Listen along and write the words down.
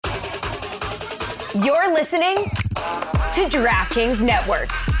You're listening to DraftKings Network.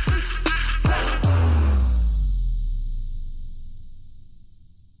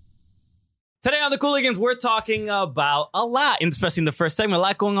 Today on the Cooligans, we're talking about a lot, especially in the first segment, a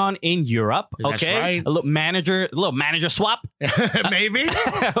lot going on in Europe. Okay, That's right. A little manager swap. Maybe.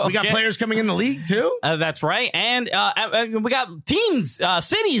 We got players coming in the league too. That's right, and we got teams,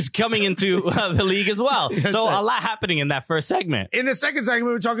 cities coming into the league as well. So a lot happening in that first segment. In the second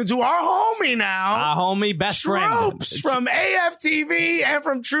segment, we're talking to our homie now. Our homie, best friend. Troopz from AFTV and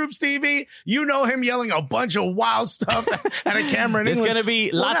from Troopz TV. You know him yelling a bunch of wild stuff at a camera in There's England. going to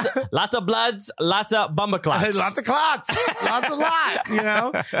be lots of bloods, lots of bumper clocks. Lots of clocks. Lots of lot, you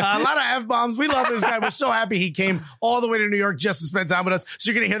know. A lot of F-bombs. We love this guy. We're so happy he came all the way to New York just to spend time with us.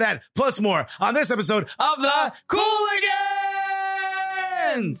 So you're going to hear that plus more on this episode of the Cooligans.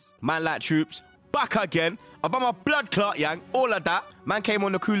 Man like Troopz, back again. About my blood clot, yang, all of that. Man came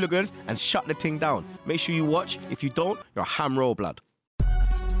on the Cooligans and shut the thing down. Make sure you watch. If you don't, you're ham roll blood.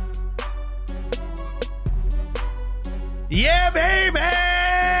 Yeah, baby.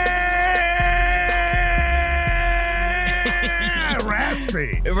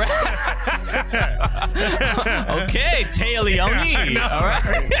 Raspy. Okay, Taya Leone. All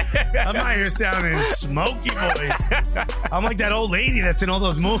right. I'm out here sounding smoky voice. I'm like that old lady that's in all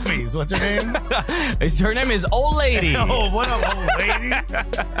those movies. What's her name? Her name is Old Lady. Oh, what up, old lady?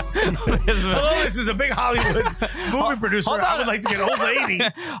 Hello, this is a big Hollywood movie producer. I would like to get old lady.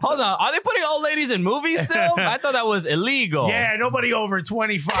 Hold on. Are they putting old ladies in movies still? I thought that was illegal. Yeah, nobody over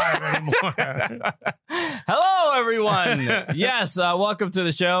 25 anymore. Hello, everyone. Yes, welcome to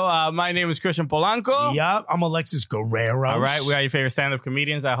the show. My name is Christian Polanco. Yup, I'm Alexis Guerrero. All right, we are your favorite stand-up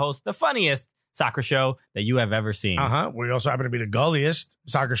comedians that host the funniest soccer show that you have ever seen. Uh-huh. We also happen to be the gulliest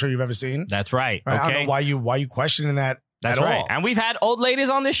soccer show you've ever seen. That's right. I don't Okay. know why you questioning that That's at right. all. And we've had old ladies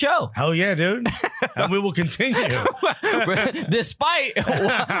on this show. Hell yeah, dude. And we will continue. Despite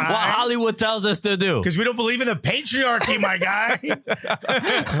what Hollywood tells us to do. Because we don't believe in the patriarchy, my guy.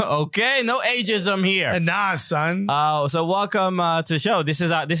 Okay, no ageism here. Nah, son. So welcome to the show. This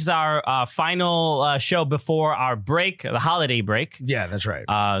is our final show before our break, the holiday break. Yeah, that's right.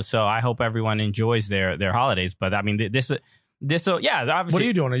 So I hope everyone enjoys their holidays. But I mean, this yeah, obviously. What are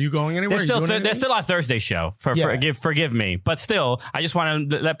you doing? Are you going anywhere? There's still our Thursday show. Forgive me, but still, I just want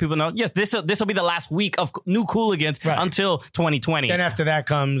to let people know. Yes, this will be the last week of new Cooligans until 2020. Then after that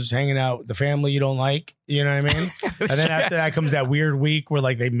comes hanging out with the family you don't like. You know what I mean? And then after that comes that weird week where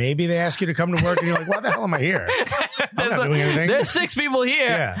like they ask you to come to work and you're like, why the hell am I here? I'm not doing anything. There's 6 people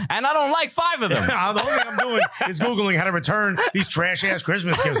here, and I don't like 5 of them. The only thing I'm doing is Googling how to return these trash ass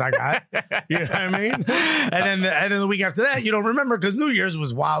Christmas gifts I got. You know what I mean? And then the week after that, you don't remember because New Year's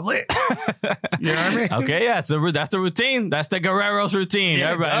was wild lit. You know what I mean? Okay, yeah, that's the routine. That's the Guerrero's routine.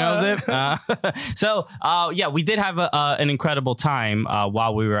 Yeah, everybody knows it. We did have an incredible time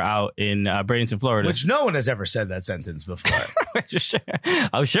while we were out in Bradenton, Florida. Which no one has ever said that sentence before.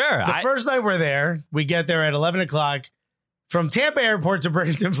 Oh, sure. The first night we're there, we get there at 11 o'clock. From Tampa Airport to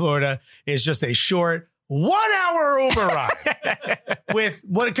Bradenton, Florida is just a short 1-hour Uber ride with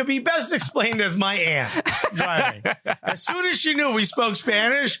what could be best explained as my aunt driving. As soon as she knew we spoke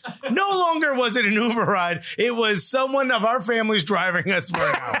Spanish, no longer was it an Uber ride. It was someone of our families driving us for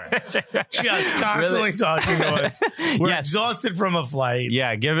an hour. Just constantly talking to us. We're exhausted from a flight.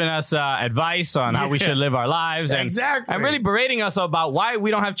 Yeah, giving us advice on how we should live our lives. And, exactly. and really berating us about why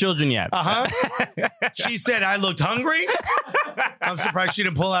we don't have children yet. Uh-huh. She said I looked hungry. I'm surprised she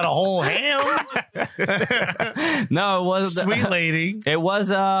didn't pull out a whole ham. No, it was sweet lady. It was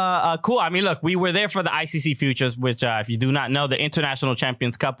cool. I mean, look, we were there for the ICC Futures, which, if you do not know, the International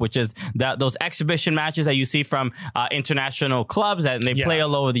Champions Cup, which is those exhibition matches that you see from international clubs that they play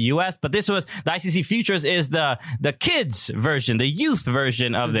all over the U.S. But this was the ICC Futures is the kids version, the youth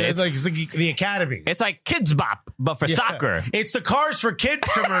version of it. It's like the academy. It's like Kids Bop, but for soccer. It's the Cars for Kids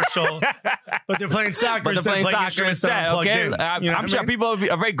commercial, but they're playing soccer instead. Okay, I'm sure people are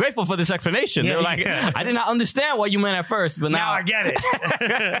very grateful for this explanation. They're like, I did not understand what you meant at first, but now I get it.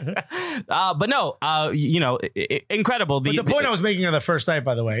 But no, incredible. But the point I was making on the first night,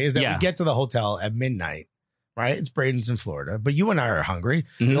 by the way, is that we get to the hotel at midnight. Right? It's Bradenton, Florida. But you and I are hungry.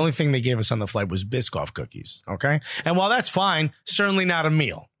 Mm-hmm. The only thing they gave us on the flight was Biscoff cookies. Okay. And while that's fine, certainly not a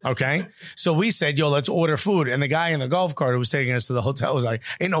meal. Okay. So we said, yo, let's order food. And the guy in the golf cart who was taking us to the hotel was like,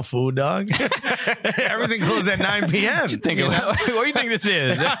 ain't no food, dog. Everything closed at 9 p.m. What do you think this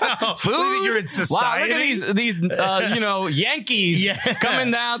is? Food? What do you think you're in society? Wow, look at these Yankees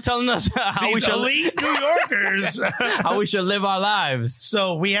coming down telling us how we should elite New Yorkers how we should live our lives.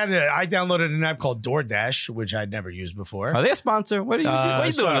 So I downloaded an app called DoorDash, which I'd never used before. Are they a sponsor? What are you doing,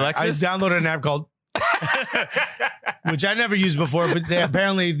 Alexis? I downloaded an app called which I never used before, but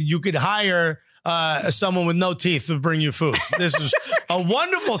apparently you could hire someone with no teeth to bring you food. This was a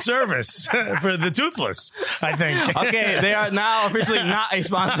wonderful service for the toothless, I think. Okay, they are now officially not a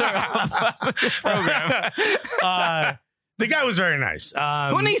sponsor of the program. The guy was very nice.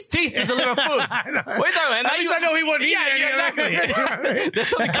 Who needs teeth to deliver food? What are you talking about? At least I know he wasn't eating any. Exactly. There's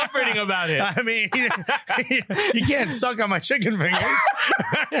something comforting about it. I mean, you can't suck on my chicken fingers.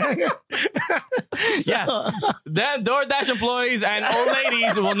 Yes. Then DoorDash employees and old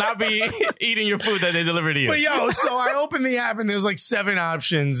ladies will not be eating your food that they deliver to you. But so I opened the app and there's like 7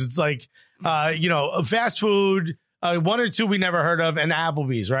 options. It's like, fast food, 1 or 2 we never heard of, and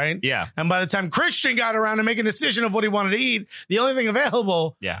Applebee's, right? Yeah. And by the time Christian got around to making a decision of what he wanted to eat, the only thing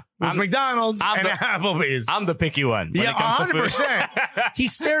available was McDonald's and Applebee's. I'm the picky one. Yeah, 100%. He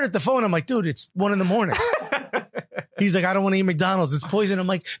stared at the phone. I'm like, dude, it's 1 a.m. He's like, I don't want to eat McDonald's. It's poison. I'm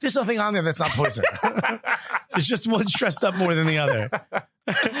like, there's nothing on there that's not poison. It's just one stressed up more than the other.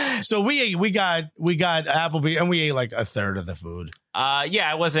 So we got Applebee, and we ate like a third of the food.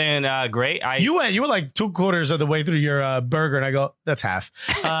 It wasn't great. You were like 2/4 of the way through your burger, and I go, that's half.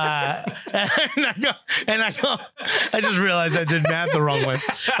 And I go, I just realized I did math the wrong way.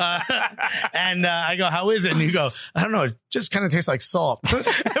 And I go, how is it? And you go, I don't know. It just kind of tastes like salt.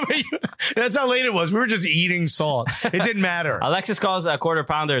 That's how late it was. We were just eating salt. It didn't matter. Alexis calls a quarter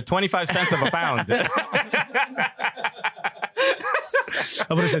pounder 25 cents of a pound.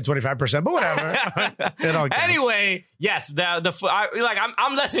 I would have said 25%, but whatever. Anyway, yes, the food.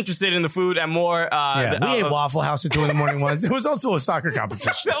 I'm less interested in the food and more. We ate Waffle House at 2 a.m. once. It was also a soccer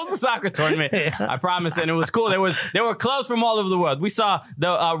competition. That was a soccer tournament. Yeah. I promise, and it was cool. There were clubs from all over the world. We saw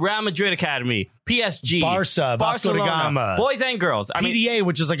the Real Madrid Academy, PSG, Vasco da Gama, boys and girls. PDA,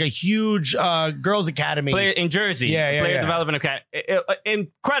 which is like a huge girls academy in Jersey. Player Development Academy.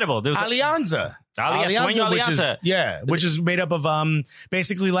 Incredible. There was Alianza, which is made up of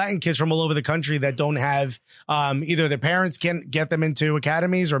basically Latin kids from all over the country that don't have either their parents can't get them into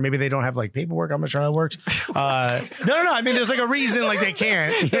academies, or maybe they don't have like paperwork. I'm not sure how it works. No. I mean, there's like a reason like they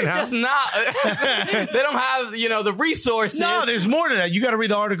can't. They're just not. They don't have the resources. No, there's more to that. You got to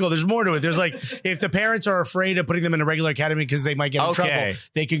read the article. There's more to it. There's like, if the parents are afraid of putting them in a regular academy because they might get in trouble,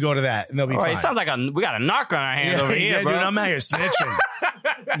 they can go to that and they'll be fine. It sounds like we got a narc on our hands over here, bro. Dude, I'm out here snitching.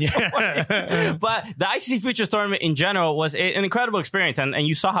 But the ICC Futures Tournament in general was an incredible experience, and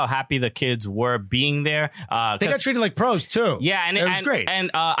you saw how happy the kids were being there. They got treated like pros too. Yeah, and it was great.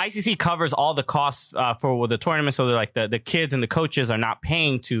 And ICC covers all the costs for the tournament, so they're like the kids and the coaches are not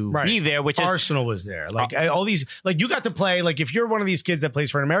paying to be there. Which Arsenal was there, like all these, like you got to play. Like if you're one of these kids that plays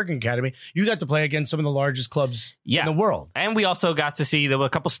for an American academy, you got to play against some of the largest clubs in the world. And we also got to see there were a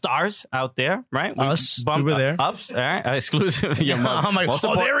couple stars out there, right? We were there. Ups, all right, exclusive. I'm like,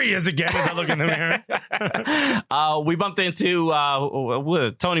 there he is again as I look in the mirror. We bumped into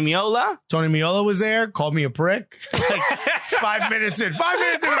Tony Miola. Tony Miola was there, called me a prick. Like 5 minutes into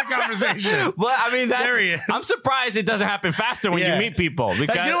the conversation. But I mean, there he is. I'm surprised it doesn't happen faster when you meet people.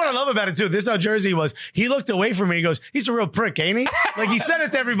 Because you know what I love about it too? This is how Jersey was. He looked away from me. He goes, he's a real prick, ain't he? Like he said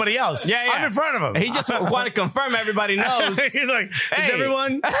it to everybody else. Yeah. I'm in front of him. He just wanted to confirm everybody knows. He's like, did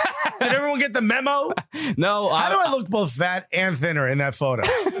everyone get the memo? No. How do I look both fat and thinner in that photo?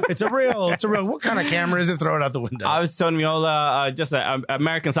 It's a real, what kind of camera is it? Throw it out the window. I was Tony Miola, just an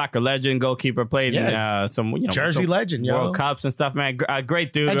American soccer legend, goalkeeper, played in some Jersey legend, World Cups and stuff, man.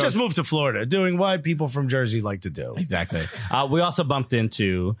 Great dude. And just moved to Florida, doing what people from Jersey like to do. Exactly. We also bumped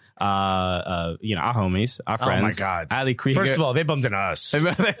into, our homies, our friends. Oh my God. Ali Krieger. First of all, they bumped into us.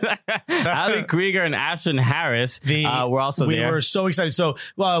 Ali Krieger and Ashton Harris were also there. We were so excited. So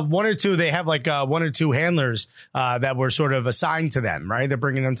 1 or 2, they have like 1 or 2 handlers that were sort of assigned to them, right? They're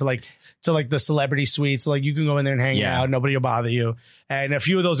bringing them to the celebrity suites. Like you can go in there and hang out. Nobody will bother you. And a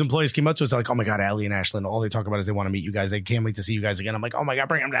few of those employees came up to us like, oh my God, Allie and Ashlyn, all they talk about is they want to meet you guys. They can't wait to see you guys again. I'm like, oh my God,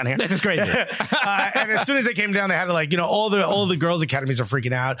 bring them down here. This is crazy. And as soon as they came down, they had to all the girls' academies are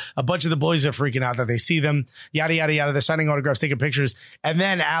freaking out. A bunch of the boys are freaking out that they see them, yada, yada, yada. They're signing autographs, taking pictures. And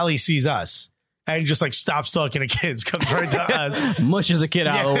then Allie sees us. And just like stops talking to kids, comes right to us. Mushes a kid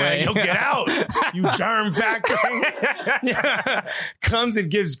out of the way. Yo, get out, you germ factory. Comes and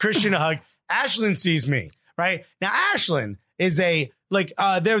gives Christian a hug. Ashlyn sees me, right? Now, Ashlyn is they're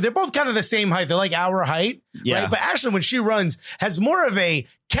both kind of the same height. They're like our height, right? But Ashlyn, when she runs, has more of a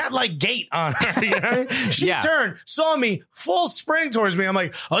cat-like gait on her. You know? She turned, saw me, full sprint towards me. I'm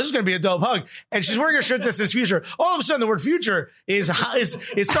like, oh, this is going to be a dope hug. And she's wearing a shirt that says future. All of a sudden, the word future is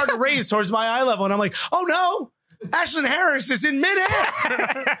starting to raise towards my eye level. And I'm like, oh no. Ashlyn Harris is in midair.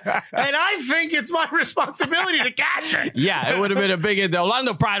 And I think it's my responsibility to catch her. Yeah, it would have been a big...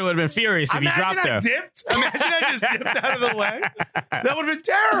 Orlando Pride would have been furious if you dropped her. Imagine I just dipped out of the way. That would have been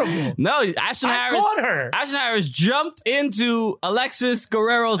terrible. No, Ashlyn Harris caught her. Ashlyn Harris jumped into Alexis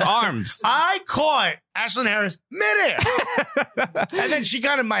Guerrero's arms. I caught Ashlyn Harris midair. And then she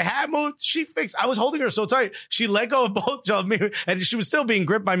my hat moved. She fixed. I was holding her so tight. She let go of both of me, and she was still being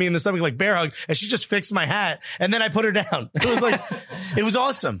gripped by me in the stomach like bear hug. And she just fixed my hat. And then I put her down. It was like, it was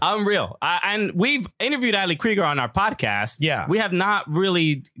awesome. Unreal. And we've interviewed Ali Krieger on our podcast. Yeah. We have not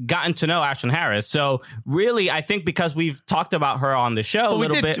really gotten to know Ashlyn Harris. So really, I think because we've talked about her on the show a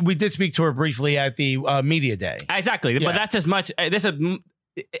little bit. We did speak to her briefly at the media day. Exactly. Yeah. But that's as much. I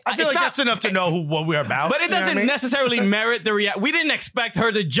feel like that's enough to know what we're about. But it doesn't necessarily merit the reaction. We didn't expect her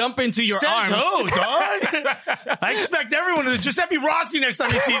to jump into your arms. Who, dog? I expect everyone to just have me Rossi next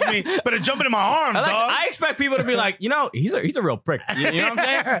time he sees me, but to jump into my arms, dog. I expect people to be like, he's a real prick. You know what I'm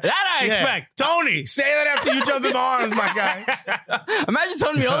saying? That I expect. Tony, say that after you jump in my arms, my guy. Imagine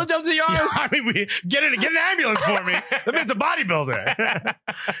Tony Miola jumps in your arms. I mean, get an ambulance for me. That man's a bodybuilder.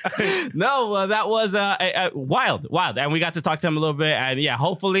 No, that was wild. And we got to talk to him a little bit. And yeah,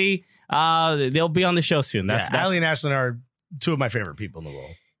 hopefully they'll be on the show soon. That's Ali and Ashlyn are two of my favorite people in the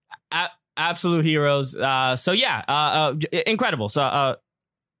world. Absolute heroes. So yeah, incredible. So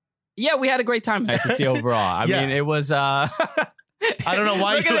yeah, we had a great time at ICC overall. I mean, it was I don't know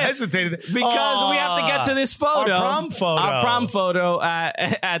why you hesitated. Because we have to get to this photo. Our prom photo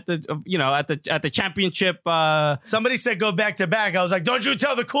at the championship. Somebody said go back to back. I was like, don't you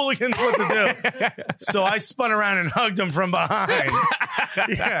tell the Cooligans what to do. So I spun around and hugged him from behind.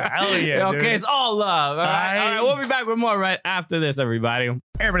 Yeah, hell yeah. Okay, dude. It's all love. All right, we'll be back with more right after this, everybody.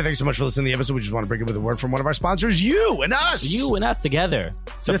 Hey, everybody, thanks so much for listening to the episode. We just want to bring it with a word from one of our sponsors, you and us. You and us together,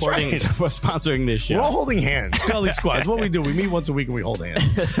 sponsoring this show. We're all holding hands. Gully Squad. It's what we do. We meet once a week and we hold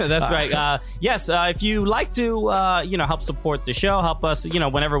hands. That's right. Yes, if you like to, help support the show, help us,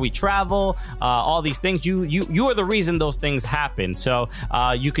 whenever we travel, all these things, you are the reason those things happen. So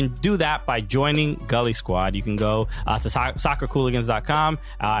you can do that by joining Gully Squad. You can go to soccercooligans.com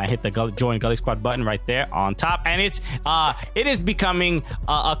and hit the join Gully Squad button right there on top. And it is becoming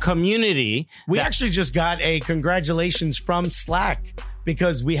a community. We actually just got a congratulations from Slack,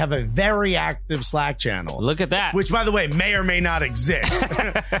 because we have a very active Slack channel. Look at that. Which, by the way, may or may not exist.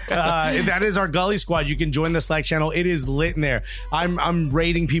 That is our Gully Squad. You can join the Slack channel. It is lit in there. I'm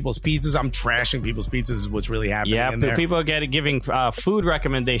rating people's pizzas. I'm trashing people's pizzas is what's really happening in there. People are giving food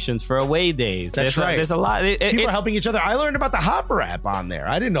recommendations for away days. That's right. There's a lot. People are helping each other. I learned about the Hopper app on there.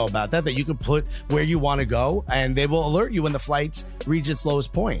 I didn't know about that you could put where you want to go, and they will alert you when the flights reach its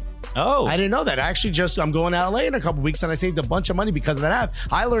lowest point. Oh, I didn't know that. I'm going to LA in a couple weeks, and I saved a bunch of money because of that app.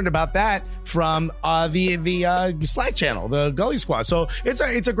 I learned about that from the Slack channel, the Gully Squad. So it's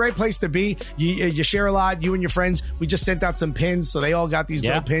a great place to be. You share a lot. You and your friends. We just sent out some pins, so they all got these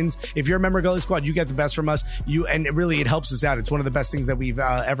dope pins. If you're a member of Gully Squad, you get the best from us. And it helps us out. It's one of the best things that we've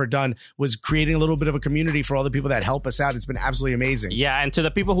ever done, was creating a little bit of a community for all the people that help us out. It's been absolutely amazing. Yeah, and to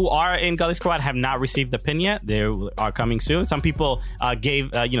the people who are in Gully Squad have not received the pin yet, they are coming soon. Some people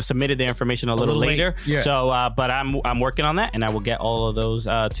submitted their information a little later. Yeah. So, but I'm working on that, and I will get all of those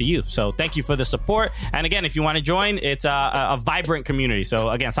to you. So thank you for the support. And again, if you want to join, it's a vibrant community. So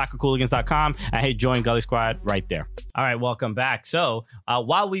again, soccercooligans.com, and hey, join Gully Squad right there. All right, welcome back. So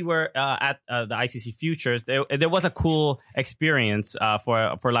while we were at the ICC Futures, there was a cool experience for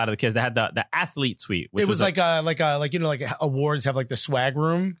a lot of the kids. They had the athlete suite. Which it was like awards have like the swag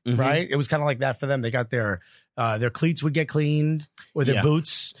room, right? It was kind of like that for them. They got their cleats would get cleaned, or their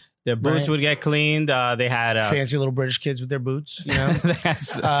boots. Their boots would get cleaned. They had fancy little British kids with their boots. You know, they had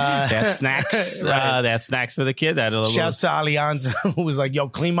snacks. They had snacks for the kid. Shouts to Alianza, who was like, "Yo,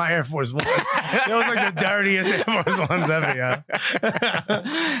 clean my Air Force One." That was like the dirtiest Air Force Ones ever. Yeah.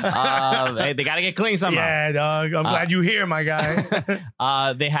 They got to get clean somehow. Yeah, dog. I'm glad you're here, my guy.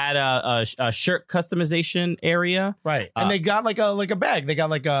 They had a shirt customization area, right? And they got like a bag. They got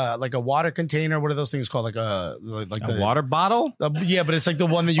like a water container. What are those things called? Like a water bottle? Yeah, but it's like the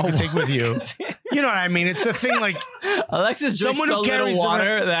one that you can take with you. You know what I mean? It's the thing like Alexis drinks someone who carries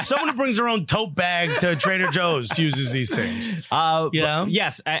water. Someone who brings their own tote bag to Trader Joe's uses these things. You know?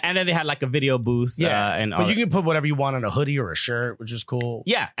 Yes, and then they had like a video booth. Yeah, but you can put whatever you want on a hoodie or a shirt, which is cool.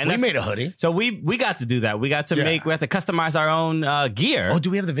 Yeah, and we made a hoodie. So we got to do that. We got to we had to customize our own gear. Oh,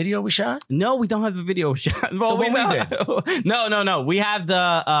 do we have the video we shot? No, we don't have the video shot. Well, we did. No. We have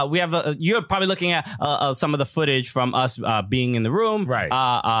you're probably looking at some of the footage from us being in the room, right?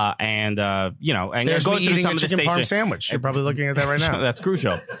 And and there's going me through eating some a chicken parm sandwich. You're probably looking at that right now. That's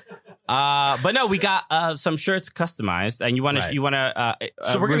crucial. But no, we got some shirts customized, and you want to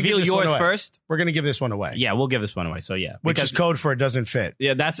So we're gonna reveal give this one yours away. first. We're gonna give this one away. Yeah, we'll give this one away. So yeah, Which is code for it doesn't fit.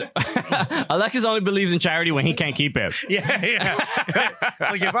 Yeah, that's Alexis only believes in charity when he can't keep it. Yeah.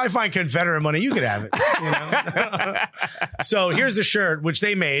 Like if I find Confederate money, you could have it. You know? So here's the shirt, which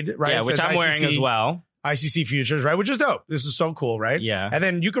they made, right? Yeah, It which says I'm wearing as well. ICC Futures, right? Which is dope. This is so cool, right? Yeah. And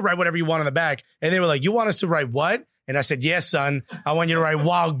then you could write whatever you want on the back. And they were like, you want us to write what? And I said, yes, son. I want you to write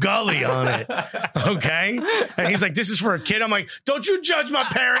Wild Gully on it. Okay. And he's like, this is for a kid. I'm like, don't you judge my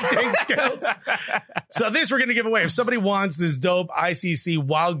parenting skills. So this we're going to give away. If somebody wants this dope ICC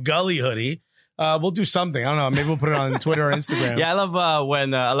Wild Gully hoodie, we'll do something. I don't know. Maybe we'll put it on Twitter or Instagram. Yeah, I love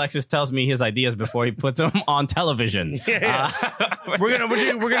when Alexis tells me his ideas before he puts them on television. Yeah. We're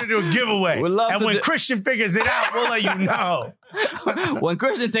gonna do a giveaway. And when Christian figures it out, we'll let you know. When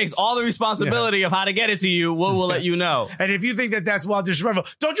Christian takes all the responsibility of how to get it to you, we'll let you know. And if you think that that's wild disrespectful,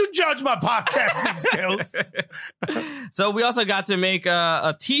 don't you judge my podcasting skills. So we also got to make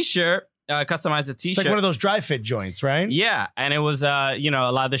a T-shirt. Customize a T-shirt. It's like one of those dry fit joints, right? Yeah, and it was a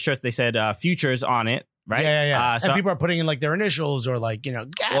lot of the shirts they said futures on it, right? Yeah. So and people are putting in like their initials or like or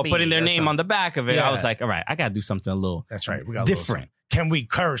Gabby putting their or name something. on the back of it. Yeah. I was like, all right, I gotta do something a little. That's right. We got different. Can we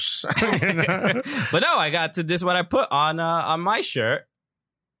curse? But no, I got to this. What I put on my shirt.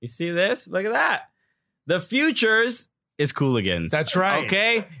 You see this? Look at that. The futures is Cooligans. That's right.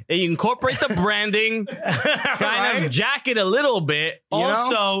 Okay, and you incorporate the branding, kind of jacket a little bit. You know?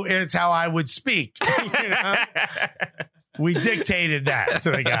 Also, it's how I would speak. You know? We dictated that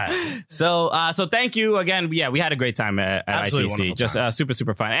to the guy. So thank you again. Yeah, we had a great time at ICC. Just super,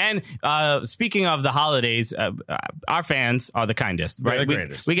 super fun. And speaking of the holidays, our fans are the kindest, right? They're the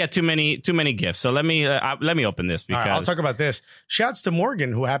greatest. We get too many gifts. So let me open this because I'll talk about this. Shouts to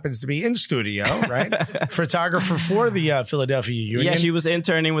Morgan, who happens to be in studio, right? Photographer for the Philadelphia Union. Yeah, she was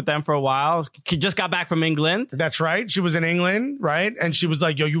interning with them for a while. She just got back from England. That's right. She was in England, right? And she was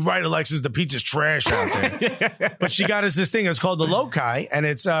like, yo, you're right, Alexis, the pizza's trash out there. But she got us this thing. It's called the Loci, and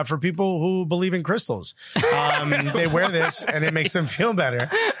it's for people who believe in crystals. They wear this, and it makes them feel better.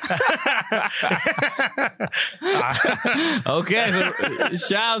 Okay, so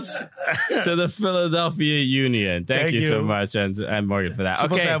shouts to the Philadelphia Union. Thank you so much, and Morgan for that. It's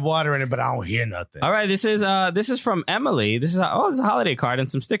supposed to have water in it, but I don't hear nothing. All right, this is from Emily. This is a holiday card and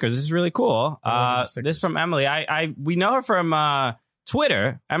some stickers. This is really cool. This is from Emily. We know her from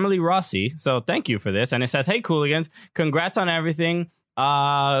Twitter, Emily Rossi. So thank you for this. And it says, "Hey, Cooligans, congrats on everything.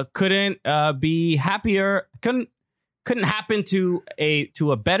 Couldn't be happier. Couldn't happen to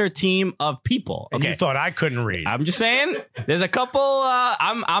a better team of people." Okay. And you thought I couldn't read. I'm just saying there's a couple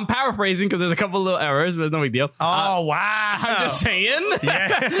I'm paraphrasing because there's a couple little errors, but it's no big deal. Oh, wow. I'm just saying.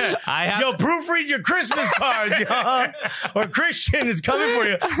 Yeah. Yo, proofread your Christmas cards, yo. Or Christian is coming for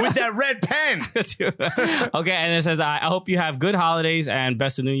you with that red pen. Okay, and it says, I hope you have good holidays and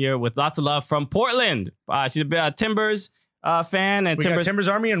best of New Year with lots of love from Portland. She's a Timbers fan, and we got Timbers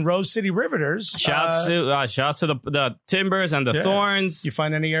Army and Rose City Riveters. Shouts to the Timbers and the Thorns. You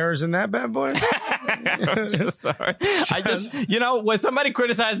find any errors in that bad boy? I'm just sorry. I just, when somebody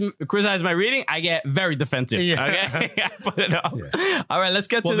criticize my reading, I get very defensive. Yeah. Okay, I put it up. Yeah. All right, let's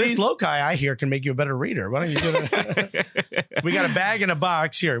get to this these. Loci, I hear, can make you a better reader. Why don't you do that? We got a bag and a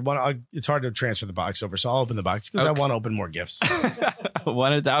box here. It's hard to transfer the box over, so I'll open the box because I want to open more gifts.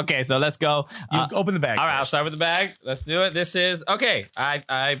 Okay, so let's go. You open the bag. All right, first. I'll start with the bag. Let's do it. This is okay.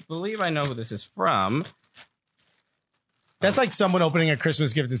 I believe I know who this is from. That's like someone opening a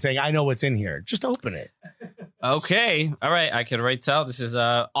Christmas gift and saying, "I know what's in here. Just open it." Okay. All right. I can already tell this is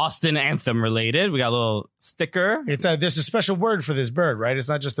Austin Anthem related. We got a little sticker. There's a special word for this bird, right? It's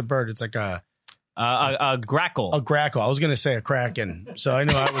not just a bird. It's like a grackle. A grackle. I was going to say a kraken, so I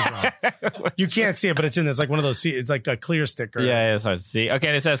knew I was wrong. You can't see it, but it's in there. It's like one of those. It's like a clear sticker. Yeah, it's hard to see.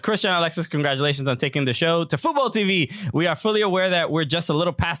 Okay, it says, Christian and Alexis, congratulations on taking the show to Football TV. We are fully aware that we're just a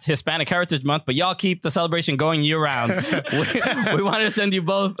little past Hispanic Heritage Month, but y'all keep the celebration going year round. we wanted to send you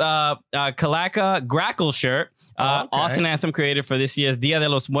both Calaca Grackle shirt. Austin Anthem created for this year's Dia de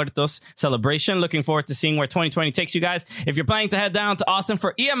los Muertos celebration. Looking forward to seeing where 2020 takes you guys. If you're planning to head down to Austin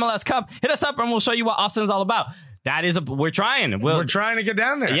for EMLS Cup, hit us up and we'll show you what Austin's all about. We're trying. We're trying to get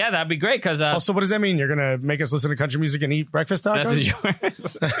down there. Yeah, that'd be great. Because also, what does that mean? You're gonna make us listen to country music and eat breakfast tacos?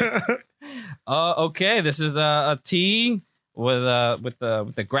 That's yours. Okay, this is a tee with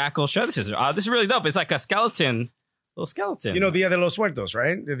the grackle shirt. This is really dope. It's like a skeleton. Little skeleton. You know, Dia de los Muertos,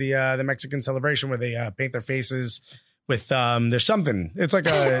 right? The Mexican celebration where they paint their faces with there's something. It's like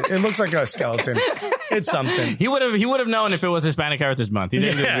it looks like a skeleton. It's something. He would have known if it was Hispanic Heritage Month. He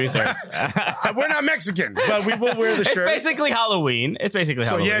didn't do the research. We're not Mexican, but we will wear the shirt. It's basically Halloween.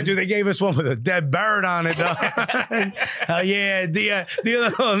 So yeah, dude, they gave us one with a dead bird on it, though. Hell yeah, Dia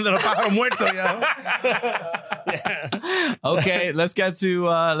little pájaro muerto, yo. Yeah. Okay, let's get to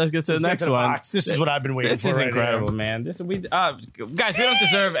the next one. Box. This is what I've been waiting for. This is right incredible, here. man. Guys, we don't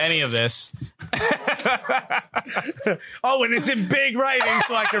deserve any of this. Oh, and it's in big writing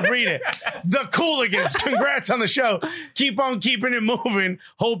so I can read it. The Cooligans, congrats on the show. Keep on keeping it moving.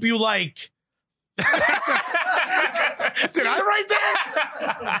 Hope you like. Did I write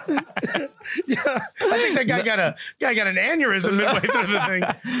that? Yeah, I think that guy got an aneurysm midway through the thing.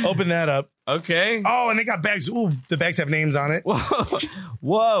 Open that up. Okay. Oh, and they got bags. Ooh, the bags have names on it.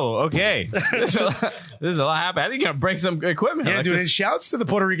 Whoa. Okay. This is a lot happening. I think you're gonna break some equipment. Yeah, dude. And shouts to the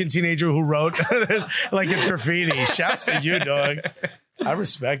Puerto Rican teenager who wrote like it's graffiti. Shouts to you, dog. I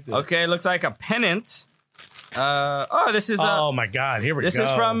respect it. Okay, looks like a pennant. This is. Oh my God! Here we go. This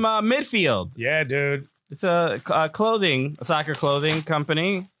is from Midfield. Yeah, dude. It's a soccer clothing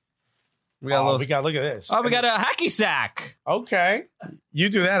company. We got look at this. Oh, we got a hacky sack. Okay. You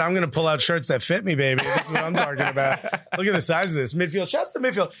do that. I'm going to pull out shirts that fit me, baby. This is what I'm talking about. Look at the size of this. Midfield. Shouts to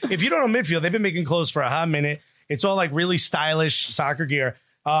Midfield. If you don't know Midfield, they've been making clothes for a hot minute. It's all like really stylish soccer gear.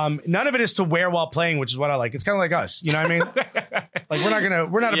 None of it is to wear while playing, which is what I like. It's kind of like us. You know what I mean? Like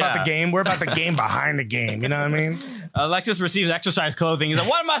we're not about the game. We're about the game behind the game. You know what I mean? Alexis receives exercise clothing. He's like,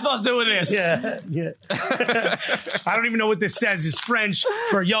 what am I supposed to do with this? Yeah. I don't even know what this says. It's French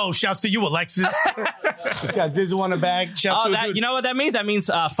for yo. Shouts to you, Alexis. This got Zizou on the bag. Shouts to you know what that means? That means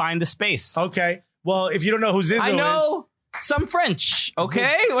find the space. Okay. Well, if you don't know who Zizou is. I know some French.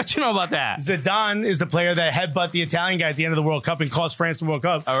 Okay. What you know about that? Zidane is the player that headbutt the Italian guy at the end of the World Cup and cost France the World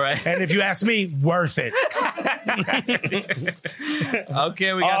Cup. All right. And if you ask me, worth it.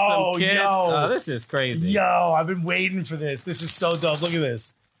 Okay, we got some kids. Oh, this is crazy. Yo, I've been waiting for this. This is so dope. Look at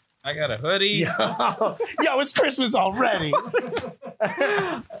this. I got a hoodie. Yo, it's Christmas already.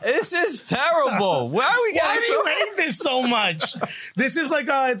 This is terrible. Why are we Why do you hate this so much? This is like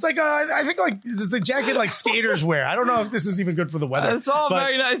I think like this is the jacket like skaters wear. I don't know if this is even good for the weather. It's all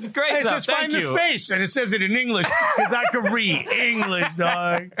very nice. It's great it stuff. says find the space, and it says it in English because I can read English,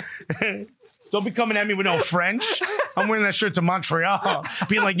 dog. Don't be coming at me with no French. I'm wearing that shirt to Montreal,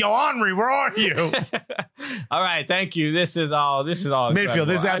 being like, "Yo, Henri, where are you?" All right, thank you. This is all. Midfield. Incredible.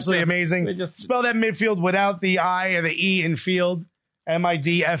 This is absolutely amazing. Spell that midfield without the I or the E in field.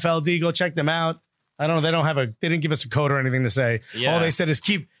 MIDFLD. Go check them out. I don't know. They didn't give us a code or anything to say. Yeah. All they said is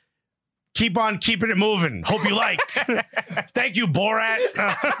keep on keeping it moving. Hope you like. Thank you, Borat.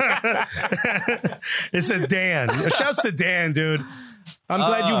 It says Dan. Shouts to Dan, dude. I'm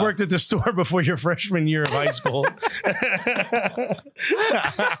glad you worked at the store before your freshman year of high school.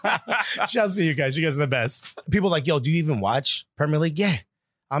 Shouts to you guys. You guys are the best. People are like, yo, do you even watch Premier League? Yeah.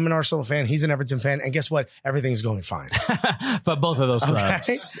 I'm an Arsenal fan. He's an Everton fan. And guess what? Everything's going fine. For both of those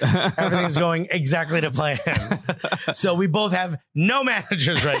clubs. Okay? Everything's going exactly to plan. So we both have no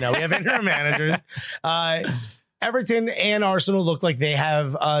managers right now. We have interim managers. Everton and Arsenal look like they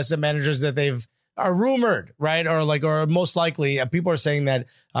have some managers that are rumored, right? Or most likely, people are saying that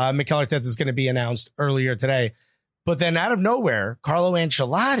Mikel Arteta is going to be announced earlier today. But then out of nowhere, Carlo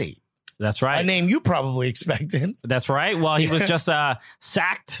Ancelotti. That's right. A name you probably expected. That's right. Well, he was just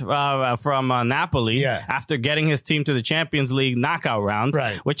sacked from Napoli after getting his team to the Champions League knockout round,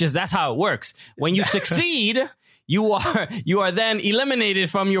 right? That's how it works. When you succeed, you are then eliminated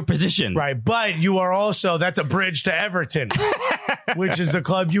from your position. Right. But you are also, that's a bridge to Everton, which is the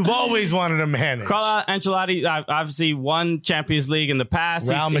club you've always wanted to manage. Carlo Ancelotti obviously won Champions League in the past.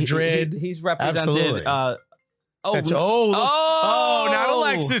 Real Madrid. He's represented. Absolutely. Not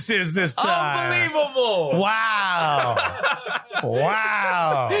Alexis is this time. Unbelievable. Wow.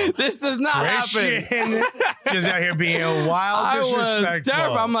 This does not Christian happen. Just out here being wild, disrespectful. I was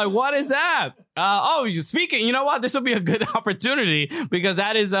terrible. I'm like, what is that? Speaking, you know what? This will be a good opportunity because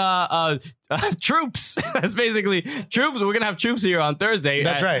that is Troopz. That's basically Troopz. We're gonna have Troopz here on Thursday.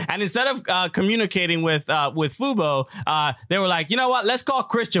 That's right. And instead of communicating with Fubo, they were like, you know what? Let's call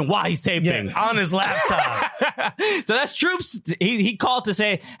Christian while he's taping on his laptop. So that's Troopz. He called to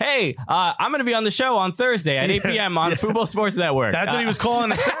say, hey, I'm gonna be on the show on Thursday at 8 p.m. on Fubo Sports Network. That's what he was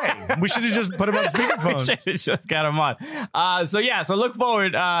calling to say. We should have just put him on speakerphone. We should have just got him on. So look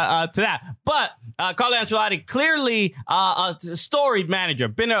forward to that. But Carlo Ancelotti, clearly a storied manager,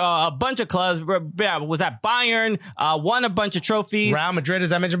 been a bunch of clubs, was at Bayern, won a bunch of trophies. Real Madrid,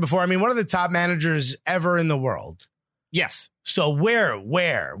 as I mentioned before. I mean, one of the top managers ever in the world. Yes. So where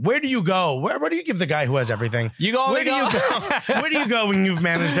do you go? Where do you give the guy who has everything? You go. Where do you go? Where do you go when you've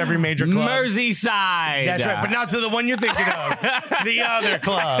managed every major club? Merseyside. That's right, but not to the one you're thinking of. The other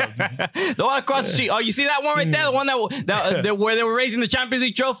club. The one across the street. Oh, you see that one right there? The one that where they were raising the Champions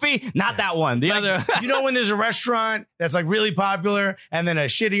League trophy? Not that one. The other. You know when there's a restaurant that's like really popular and then a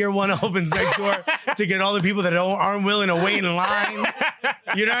shittier one opens next door to get all the people that aren't willing to wait in line?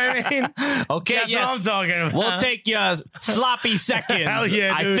 You know what I mean? Okay, That's yes. what I'm talking about. We'll take your sloppy seconds. Hell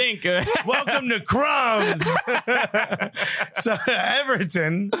yeah, I dude. think. Welcome to Crumbs. So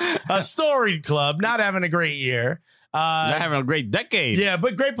Everton, a storied club, not having a great year. Not having a great decade. Yeah,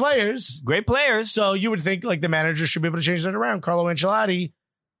 but great players. Great players. So you would think like the manager should be able to change that around. Carlo Ancelotti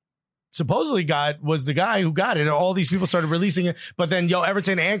supposedly was the guy who got it. All these people started releasing it, but then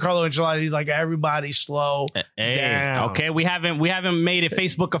Everton and Carlo Ancelotti's like, everybody slow down. Okay, we haven't made it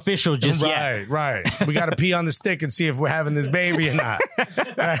Facebook official just yet. Right. We got to pee on the stick and see if we're having this baby or not.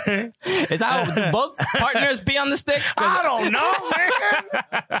 Right? Is that how do both partners pee on the stick? I don't know,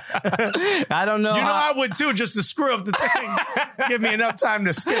 man. I don't know. You know, I would too, just to screw up the thing. Give me enough time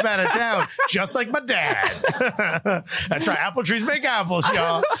to skip out of town, just like my dad. That's right. Apple trees make apples,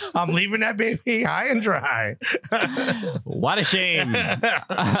 y'all. I'm leaving that baby high and dry. What a shame.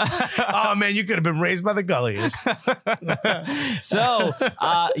 Oh, man, you could have been raised by the Gullies. So,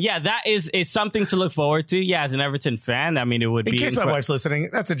 that is something to look forward to. Yeah, as an Everton fan, I mean, it would be. In case my wife's listening,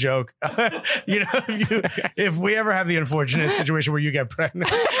 that's a joke. If we ever have the unfortunate situation where you get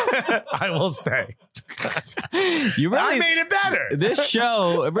pregnant, I will stay. I made it better. This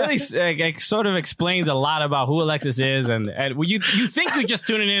show really sort of explains a lot about who Alexis is, and you think you're just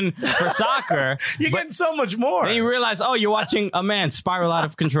tuning in for soccer. You're getting so much more. And you realize, you're watching a man spiral out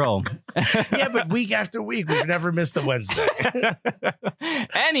of control. Yeah, but week after week, we've never missed a Wednesday.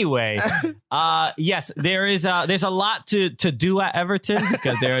 Anyway, yes, there's a lot to do at Everton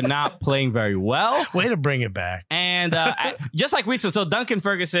because they're not playing very well. Way to bring it back. And just like recently, so Duncan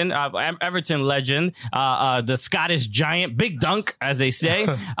Ferguson, Everton legend, the Scottish giant, Big Dunk, as they say,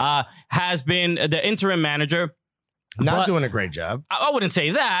 has been the interim manager. Not doing a great job. I wouldn't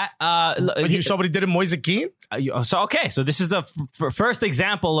say that. But you saw what he did in Moise Keane? So this is the first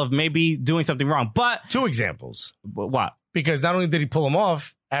example of maybe doing something wrong. But 2 examples. What? Because not only did he pull him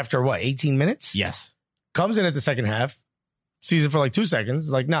off after 18 minutes? Yes. Comes in at the second half, sees it for like 2 seconds.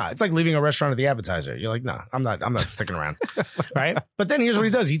 It's like, nah, it's like leaving a restaurant at the appetizer. You're like, nah, I'm not sticking around. Right? But then here's what he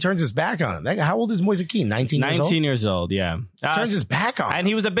does. He turns his back on him. How old is Moise Keane? 19 years old? 19 years old, yeah. Turns his back on him. And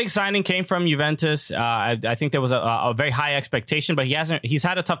he was a big signing, came from Juventus. I think there was a very high expectation, but he's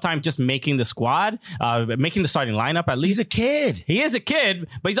had a tough time just making the squad, making the starting lineup at least. He's a kid. He is a kid,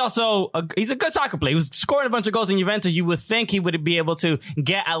 but he's also he's a good soccer player. He was scoring a bunch of goals in Juventus. You would think he would be able to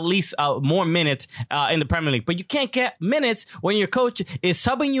get at least more minutes in the Premier League, but you can't get minutes when your coach is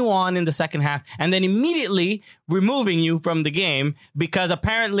subbing you on in the second half and then immediately removing you from the game because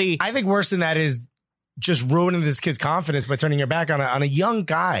apparently... I think worse than that is just ruining this kid's confidence by turning your back on a young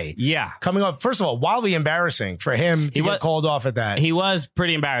guy. Yeah. Coming up, first of all, wildly embarrassing for him to get called off at that. He was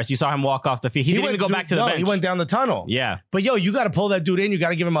pretty embarrassed. You saw him walk off the field. He didn't even go back to the bench. He went down the tunnel. Yeah. But you got to pull that dude in. You got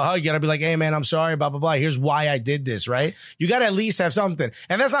to give him a hug. You got to be like, hey, man, I'm sorry, blah, blah, blah. Here's why I did this, right? You got to at least have something.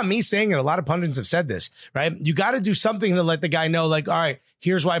 And that's not me saying it. A lot of pundits have said this, right? You got to do something to let the guy know, like, all right,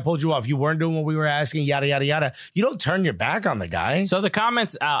 here's why I pulled you off. You weren't doing what we were asking, yada, yada, yada. You don't turn your back on the guy. So the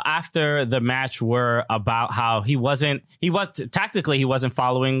comments after the match were about how he wasn't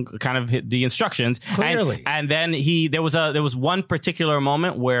following kind of the instructions. Clearly. And then there was one particular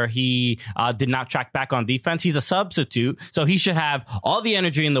moment where he did not track back on defense. He's a substitute, so he should have all the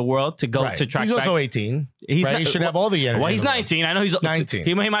energy in the world to go to track back. He's also 18. He should have all the energy. Well, he's 19. I know he's 19.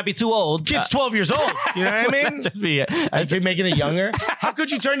 He might be too old. Kid's 12 years old. You know what I mean? I'd be making it younger. How could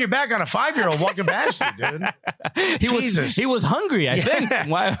you turn your back on a 5-year-old walking past you, dude? He was hungry, I think.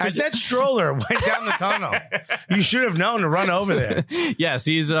 Why? As that stroller went down the tunnel, you should have known to run over there. Yes,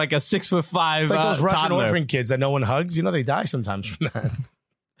 he's like a 6'5". It's like those Russian toddler. orphan kids that no one hugs. You know, they die sometimes from that.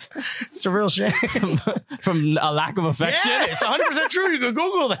 It's a real shame. From a lack of affection? Yeah, it's 100% true. You can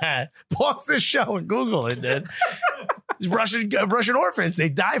Google that. Pause this show and Google it, dude. These Russian orphans, they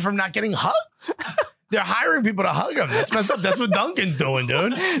die from not getting hugged. They're hiring people to hug them. That's messed up. That's what Duncan's doing,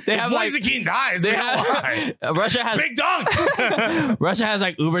 dude. They have Moise Keane dies. Russia has Big Dunk. Russia has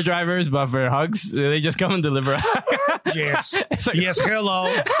like Uber drivers, but for hugs, they just come and deliver. Yes. Like, yes. Hello.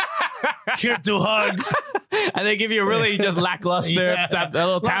 Here to hug. And they give you a really just lackluster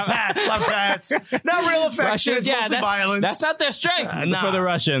little love pats. Not real affection. It's mostly violence. That's not their strength for the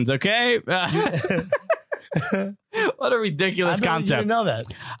Russians. Okay. What a ridiculous You concept. didn't know that.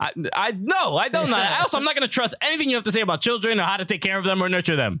 I no, I don't know. Also, I'm not going to trust anything you have to say about children or how to take care of them or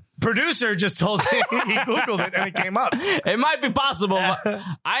nurture them. Producer just told me, he Googled it and it came up. It might be possible, but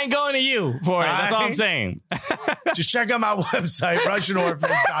I ain't going to you for it. That's all I'm saying. Just check out my website,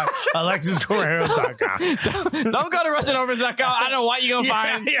 RussianOrphans.AlexisGuerrero.com. Don't go to RussianOrphans.com. I don't know what you're going to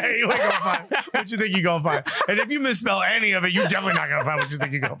find. Yeah, you ain't gonna find what you think you're gonna find. And if you misspell any of it, you're definitely not gonna find what you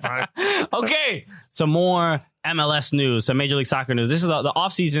think you're gonna find. Okay, some more MLS news, some Major League Soccer news. This is the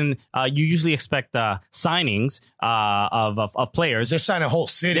offseason. You usually expect signings of players. They're signing whole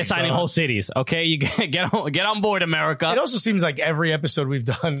cities. They're signing whole cities. Okay, you get on board, America. It also seems like every episode we've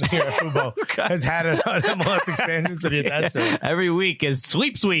done here at Fubo has had an MLS expansion city attached to it. Every week is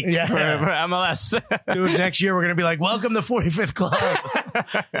sweeps week for MLS. Dude, next year we're going to be like, welcome to 45th Club.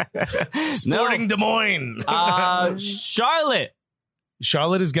 Sporting Des Moines.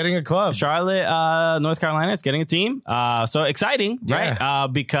 Charlotte is getting a club. Charlotte, North Carolina is getting a team. So exciting, right?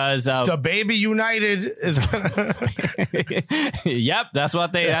 Because the Baby United is gonna Yep, that's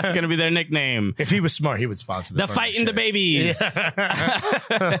going to be their nickname. If he was smart, he would sponsor the Fighting the Babies.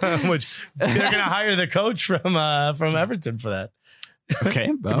 Which they're going to hire the coach from Everton for that.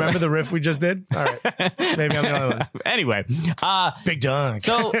 Okay. Remember the riff we just did? All right. Maybe I'm the only one. Anyway. Big dunk.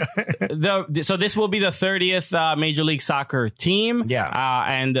 So this will be the 30th Major League Soccer team. Yeah.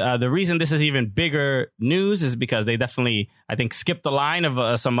 And the reason this is even bigger news is because they definitely, I think, skipped the line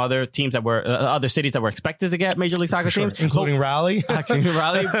of some other teams that were, other cities that were expected to get Major League Soccer teams. Including Raleigh.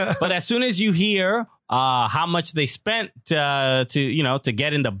 But as soon as you hear how much they spent to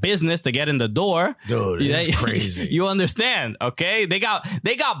get in the business, to get in the door. Dude, this is crazy. You understand, okay? They got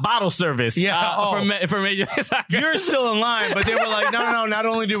bottle service for Major League Soccer. You're still in line, but they were like, no, not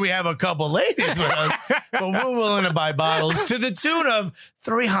only do we have a couple ladies with us, but we're willing to buy bottles to the tune of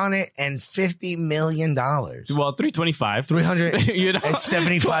 $350 million. Well, 325.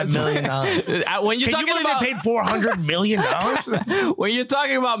 $375 million. When you're Can you believe they paid $400 million? When you're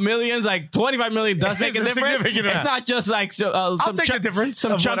talking about millions, like 25 million does make a difference. It's not just like I'll take the difference.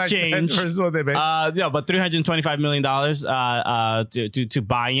 Some chunk change. Versus what they made. But $325 million to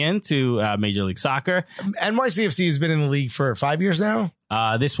buy into Major League Soccer. NYCFC has been in the league for 5 years now.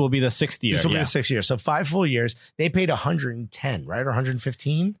 This will be the 6th year. This will be the 6th year. So 5 full years. They paid 110, right? Or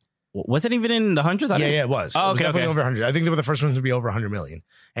 115? Was it even in the hundreds? Yeah, it was. Oh, it was definitely over 100. I think they were the first ones to be over 100 million.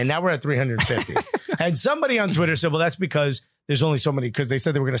 And now we're at 350. And somebody on Twitter said, well, that's because there's only so many, because they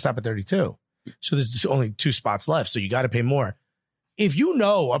said they were going to stop at 32. So there's only 2 spots left. So you got to pay more. If you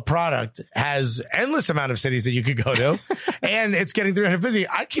know a product has endless amount of cities that you could go to and it's getting 350,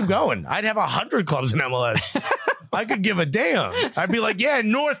 I'd keep going. I'd have 100 clubs in MLS. I could give a damn. I'd be like, yeah,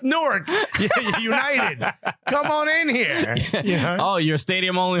 North Newark United. Come on in here. Yeah. Oh, your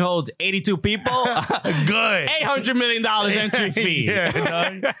stadium only holds 82 people? Good. $800 million entry fee.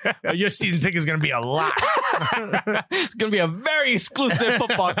 Yeah, your season ticket is going to be a lot. It's going to be a very exclusive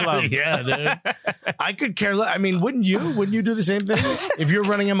football club. Yeah, dude. I could care less. I mean, wouldn't you? Wouldn't you do the same thing if you're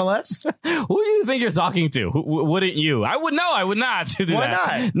running MLS? Who do you think you're talking to? Wouldn't you? I would not do that. Why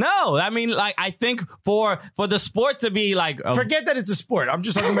not? No, I mean, like, I think for the sport to be like... Forget that it's a sport. I'm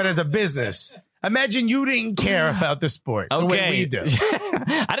just talking about it as a business. Imagine you didn't care about the sport the way we do.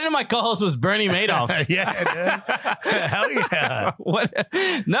 I didn't know my co-host was Bernie Madoff. Yeah, dude. Hell yeah. What?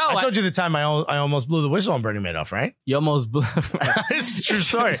 No, I told you the time I almost blew the whistle on Bernie Madoff, right? You almost blew... This is a true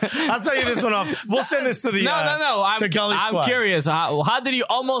story. I'll tell you this one off. We'll send this to the No. I'm curious. How did you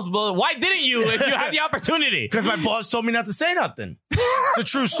almost blow? Why didn't you if you had the opportunity? Because my boss told me not to say nothing. It's a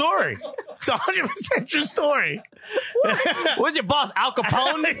true story. It's 100% true story. What's your boss, Al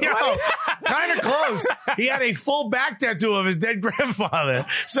Capone? Kind of close. He had a full back tattoo of his dead grandfather.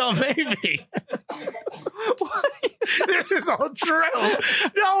 So maybe. This is all true.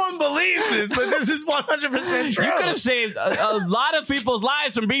 No one believes this, but this is 100% true. You could have saved a lot of people's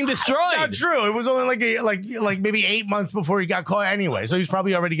lives from being destroyed. Not true. It was only like maybe 8 months before he got caught anyway. So he's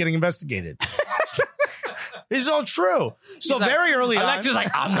probably already getting investigated. This is all true. So He's very early on. Alexis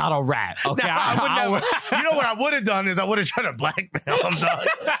like, I'm not a rat. Okay. I would never. You know what I would have done is I would have tried to blackmail him, dog.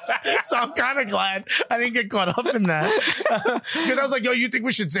 So I'm kind of glad I didn't get caught up in that. Because I was like, yo, you think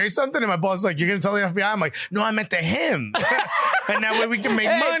we should say something? And my boss was like, you're going to tell the FBI? I'm like, no, I meant to him. And that way we can make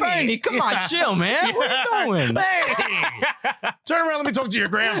money. Bernie, come on, chill, man. What are you doing? Hey. Turn around, let me talk to your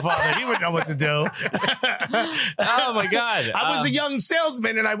grandfather. He would know what to do. Oh my God. I was a young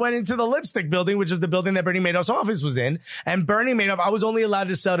salesman and I went into the lipstick building, which is the building that Bernie Madoff's office was in. And Bernie Madoff, I was only allowed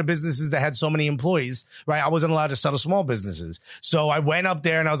to sell to businesses that had so many employees, right? I wasn't allowed to sell to small businesses. So I went up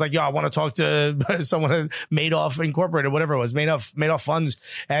there and I was like, yo, I want to talk to someone at Madoff Incorporated, whatever it was, Madoff Funds.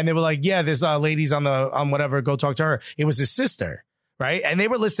 And they were like, yeah, this lady's on whatever, go talk to her. It was his sister, right? And they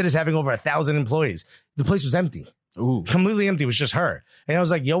were listed as having over 1,000 employees. The place was empty. Ooh. Completely empty. It was just her. And I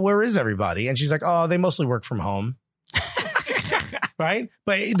was like, yo, where is everybody? And she's like, oh, they mostly work from home. Right.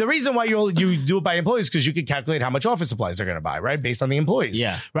 But the reason why you do it by employees, because you can calculate how much office supplies they're going to buy, right? Based on the employees.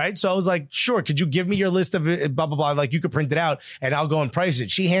 Yeah. Right. So I was like, sure. Could you give me your list of blah, blah, blah? Like you could print it out and I'll go and price it.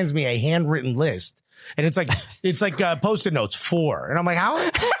 She hands me a handwritten list. And it's like Post-it notes 4. And I'm like, how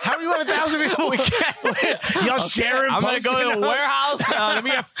do you have 1,000 people? Y'all sharing I'm going to go to the warehouse. Let me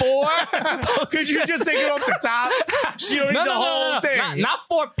have 4. Could you just take it off the top? She don't need the whole thing. Not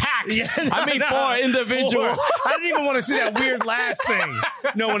 4 packs. Yeah, I mean 4 individual. 4. I didn't even want to see that weird last thing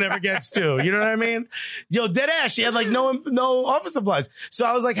no one ever gets to. You know what I mean? Yo, dead ass. She had like no office supplies. So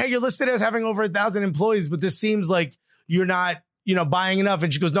I was like, hey, you're listed as having over 1,000 employees, but this seems like you're not, buying enough.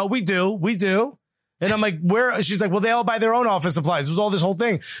 And she goes, no, we do. And I'm like, where? She's like, well, they all buy their own office supplies. It was all this whole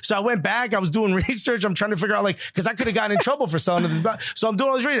thing. So I went back. I was doing research. I'm trying to figure out, because I could have gotten in trouble for selling to this. So I'm doing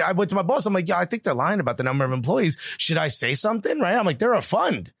all this research. I went to my boss. I'm like, yeah, I think they're lying about the number of employees. Should I say something? Right? I'm like, they're a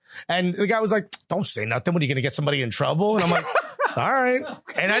fund. And the guy was like, don't say nothing. When are you going to get somebody in trouble? And I'm like, all right.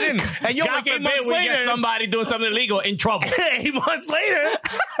 And I didn't. And yo, like 8 months later, get somebody doing something illegal in trouble. 8 months later,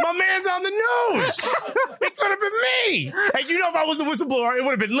 my man's on the news. It could have been me. And if I was a whistleblower, it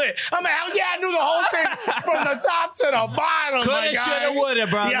would have been lit. I'm like, hell yeah, I knew the whole thing from the top to the bottom. Coulda, shoulda, woulda,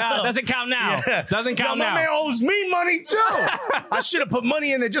 bro. Yeah. No, doesn't count now. Yeah. Doesn't count now. My man owes me money too. I should have put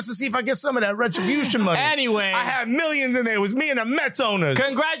money in there just to see if I get some of that retribution money. Anyway, I had millions in there. It was me and the Mets owners.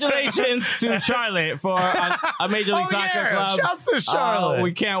 Congratulations to Charlotte for a Major League Soccer club. Shouts to Charlotte.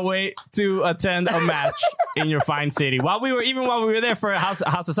 We can't wait to attend a match in your fine city. While we were there for House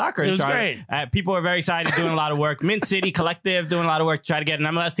of Soccer, it was Charlotte, great. People were very excited, doing a lot of work. Mint City Collective doing a lot of work to try to get an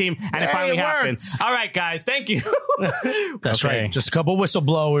MLS team, and it finally happened. All right, guys, thank you. That's right. Just a couple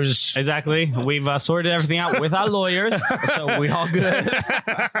whistleblowers. Exactly. We've sorted everything out with our lawyers, so we all good.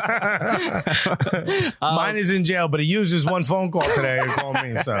 Mine is in jail, but he uses one phone call today to call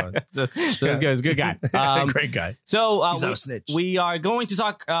me. So it's good. It's a good guy. Great guy. So he's not a snitch. We are going to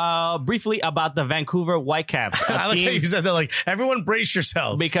talk briefly about the Vancouver Whitecaps. I like how you said that. Like, everyone brace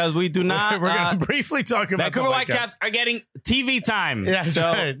yourself. Because we do not. We're going to briefly talk about Vancouver Whitecaps are getting TV time. Yeah, so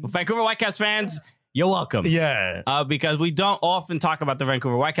right. Vancouver Whitecaps fans, you're welcome. Yeah. Because we don't often talk about the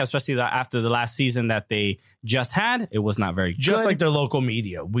Vancouver Whitecaps, especially after the last season that they just had. It was not very good. Just like their local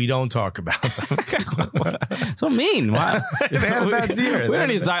media. We don't talk about them. So mean. Why? They had a bad year. We don't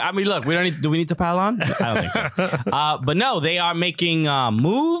need to talk. I mean, look, do we need to pile on? I don't think so. But no, they are making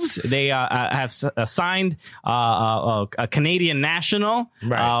moves. They have signed a Canadian national.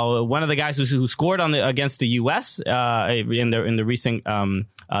 Right. One of the guys who scored against the U.S. In the recent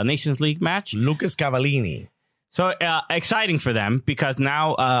Nations League match. Lucas Cavallini. So exciting for them because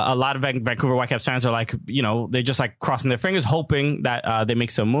now a lot of Vancouver Whitecaps fans are like, they're just like crossing their fingers, hoping that they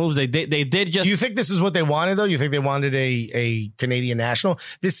make some moves. They did just. Do you think this is what they wanted, though? You think they wanted a Canadian national?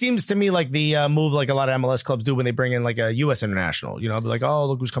 This seems to me like the move like a lot of MLS clubs do when they bring in like a U.S. international. Be like, oh,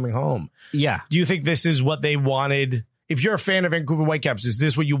 look who's coming home. Yeah. Do you think this is what they wanted? If you're a fan of Vancouver Whitecaps, is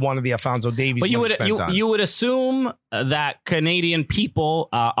this what you wanted the Alphonso Davies money spent on? You would assume that Canadian people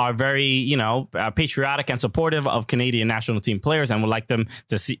are very, patriotic and supportive of Canadian national team players and would like them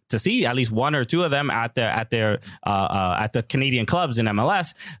to see at least one or two of them at the Canadian clubs in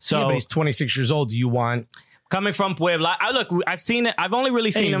MLS. So, yeah, but he's 26 years old. Do you want? Coming from Puebla, I've seen it. I've only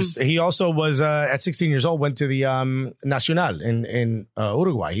really seen him. He also was at 16 years old. Went to the Nacional in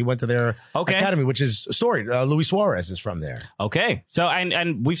Uruguay. He went to their academy, which is storied. Luis Suarez is from there. Okay, so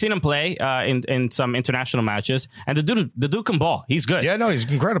and we've seen him play in some international matches, and the dude can ball. He's good. Yeah, no, he's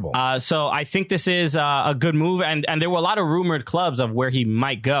incredible. So I think this is a good move, and there were a lot of rumored clubs of where he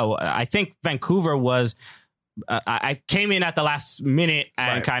might go. I think Vancouver was. I came in at the last minute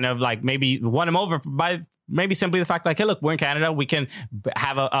and kind of like maybe won him over by. Maybe simply the fact like, hey, look, we're in Canada. We can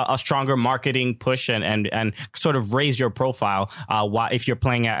have a stronger marketing push and sort of raise your profile if you're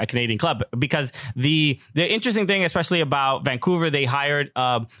playing at a Canadian club. Because the interesting thing, especially about Vancouver, they hired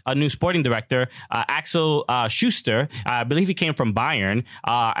a new sporting director, Axel Schuster. I believe he came from Bayern.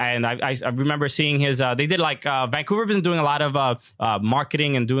 And I remember seeing his, they did like, Vancouver has been doing a lot of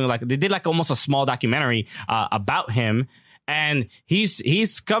marketing and doing like, they did like almost a small documentary about him. and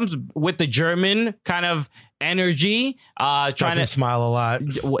he's comes with the German kind of energy, trying to smile a lot.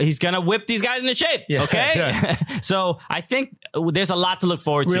 He's gonna whip these guys into shape. Yeah, okay, yeah. So I think there's a lot to look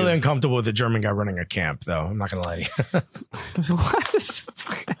forward to. Really uncomfortable with a German guy running a camp, though. I'm not gonna lie to you.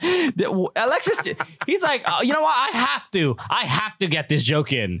 What? Alexis, he's like, oh, you know what? I have to get this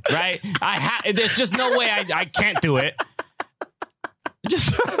joke in, right? There's just no way I can't do it.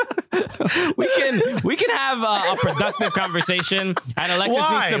 Just we can have a productive conversation, and Alexis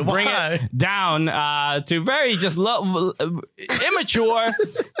needs to bring it down to very just immature,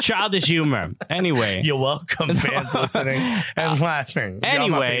 childish humor. Anyway, you're welcome, fans listening and laughing.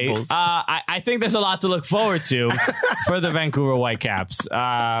 Anyway, I think there's a lot to look forward to for the Vancouver Whitecaps.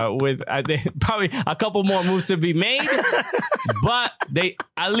 With probably a couple more moves to be made, but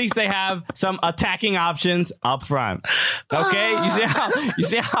at least they have some attacking options up front. Okay, you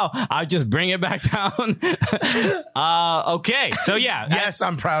see how I just bring it back down. Okay, so yeah. Yes,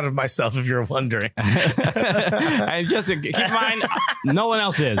 I'm proud of myself. If you're wondering, and just keep in mind, no one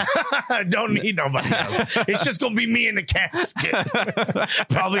else is. Don't need nobody else. It's just gonna be me in the casket,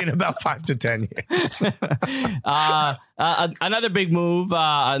 probably in about 5 to 10 years. Another big move,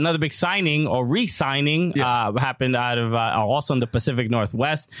 another big signing or re-signing happened out of also in the Pacific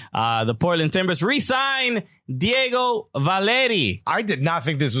Northwest. The Portland Timbers re-sign Diego Valeri. I did not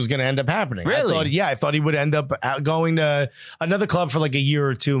think this was going to end up happening. Really? I thought he would end up going to another club for like a year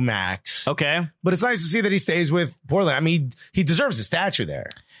or two max. Okay. But it's nice to see that he stays with Portland. I mean, he deserves a statue there.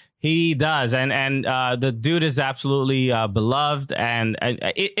 He does, and the dude is absolutely beloved, and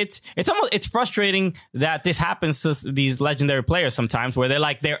it's frustrating that this happens to these legendary players sometimes, where they're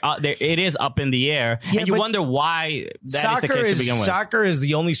like it is up in the air, and you wonder why that is the case to begin with. Soccer is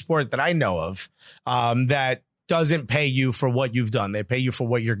the only sport that I know of that doesn't pay you for what you've done. They pay you for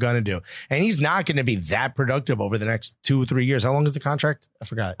what you're going to do, and he's not going to be that productive over the next 2 or 3 years. How long is the contract? I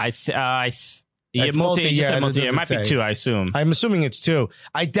forgot. Multi-year. It might be 2, I assume. I'm assuming it's 2.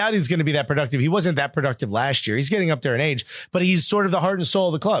 I doubt he's going to be that productive. He wasn't that productive last year. He's getting up there in age, but he's sort of the heart and soul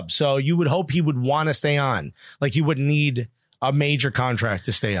of the club. So you would hope he would want to stay on. Like he would need a major contract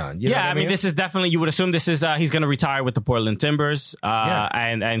to stay on. You know what I mean? This is definitely, you would assume this is, he's going to retire with the Portland Timbers.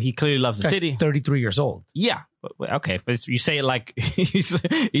 And he clearly loves the city. 33 years old. Yeah. Okay, but you say it like he's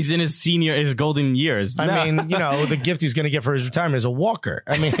in his golden years. No. I mean, the gift he's going to get for his retirement is a walker.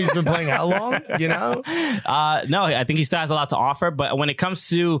 I mean, he's been playing how long? No, I think he still has a lot to offer. But when it comes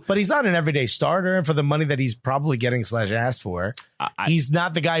to, but he's not an everyday starter, and for the money that he's probably getting / asked for, he's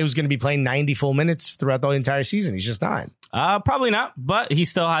not the guy who's going to be playing 90 full minutes throughout the entire season. He's just not. Probably not, but he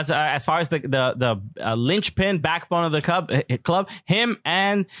still has, as far as the linchpin backbone of the club, him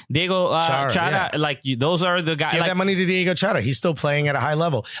and Diego Chara, those are the guys. Give that money to Diego Chara. He's still playing at a high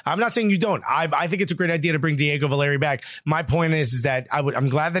level. I'm not saying you don't. I think it's a great idea to bring Diego Valeri back. My point is that I'm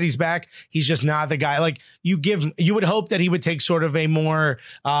glad that he's back. He's just not the guy. Like you would hope that he would take sort of a more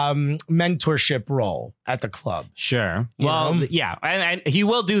mentorship role at the club. Sure. Yeah, and he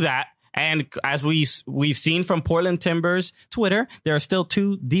will do that. And as we've seen from Portland Timbers Twitter, there are still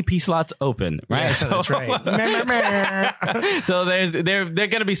 2 DP slots open, right? Yeah, that's right. So they're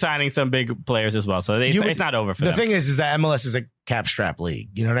going to be signing some big players as well. So it's not over for them. The thing is that MLS is a cap strap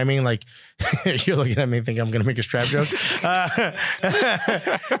league. You know what I mean? Like you're looking at me thinking I'm going to make a strap joke.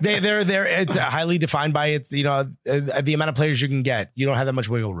 They're it's highly defined by its the amount of players you can get. You don't have that much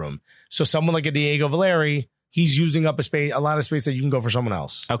wiggle room. So someone like a Diego Valeri, he's using up a lot of space that you can go for someone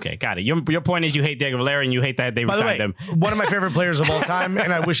else. Okay, got it. Your point is you hate Diego Valeri and you hate that they resigned him. One of my favorite players of all time,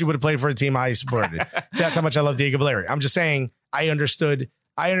 and I wish he would have played for a team I supported. That's how much I love Diego Valeri. I'm just saying, I understand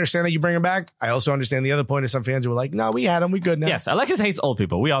that you bring him back. I also understand the other point of some fans who were like, no, we had him. We good now. Yes, Alexis hates old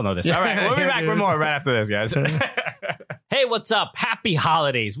people. We all know this. All right, we'll be back with more right after this, guys. Hey, what's up? Happy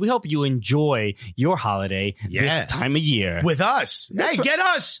holidays. We hope you enjoy your holiday this time of year. With us. Hey, get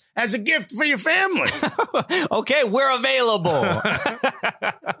us as a gift for your family. Okay, we're available.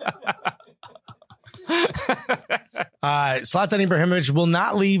 Zlatan Ibrahimovic will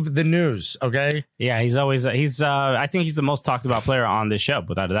not leave the news, okay? Yeah, he's I think he's the most talked about player on this show,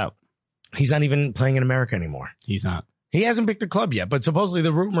 without a doubt. He's not even playing in America anymore. He's not. He hasn't picked a club yet, but supposedly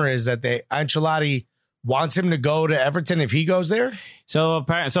the rumor is that Ancelotti wants him to go to Everton if he goes there. So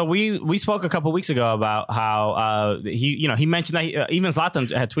we spoke a couple weeks ago about how he mentioned that even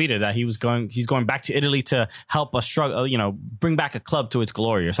Zlatan had tweeted that he's going back to Italy to help us struggle, bring back a club to its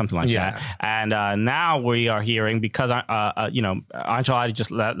glory or something like that. And now we are hearing, because Ancelotti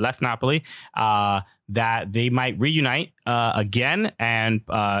just left Napoli, that they might reunite again, and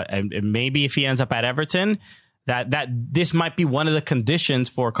maybe if he ends up at Everton, that this might be one of the conditions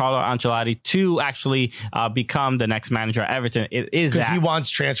for Carlo Ancelotti to actually become the next manager at Everton. It is because that he wants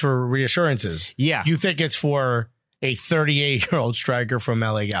transfer reassurances. Yeah. You think it's for a 38-year-old striker from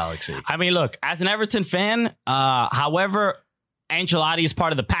LA Galaxy? I mean, look, as an Everton fan, however Ancelotti is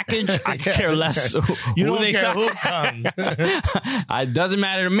part of the package, I care less You who don't they care sign. who comes. It doesn't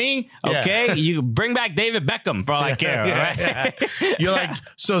matter to me. Okay, Yeah. you bring back David Beckham for all I care. All right? Yeah. You're like,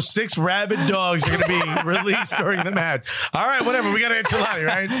 so 6 rabid dogs are going to be released during the match. All right, whatever. We got Ancelotti,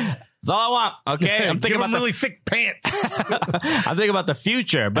 right? That's all I want. Okay, I'm thinking Give about him really thick pants. I'm thinking about the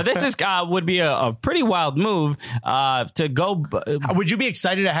future, but this is would be a pretty wild move to go. Would you be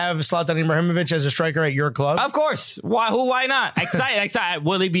excited to have Zlatan Ibrahimovic as a striker at your club? Of course. Why not? Excited.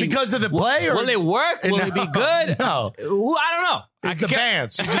 Will he be Because of the play? Or? Will it work? Will it be good? No. I don't know. It's the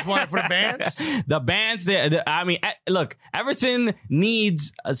bands. You just want it for the bands? The bands. I mean, look, Everton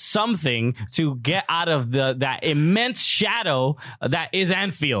needs something to get out of that immense shadow that is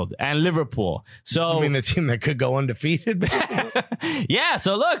Anfield and Liverpool. So, I mean, the team that could go undefeated. yeah.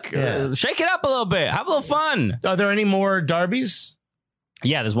 So look, shake it up a little bit. Have a little fun. Are there any more derbies?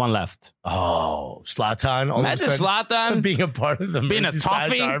 Yeah, there's one left. Oh, Zlatan. Imagine Zlatan being a part of the being a Merseyside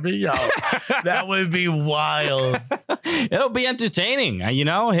toffee. derby. Yo, that would be wild. It'll be entertaining. You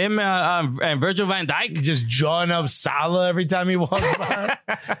know, him and Virgil van Dijk Just jawing up Salah every time he walks by.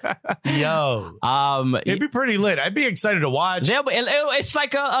 Yo, it'd be pretty lit. I'd be excited to watch. It's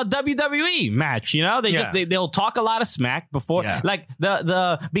like a WWE match, you know. They'll talk a lot of smack before, like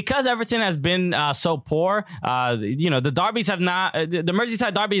the because Everton has been so poor. You know, the derbies have not. The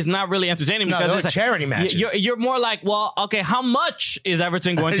Merseyside derby is not really entertaining because it's like charity matches. You're more like, well, okay, how much is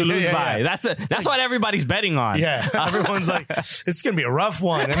Everton going to lose by? Yeah. That's what everybody's betting on. Yeah, everyone's like, it's gonna be a rough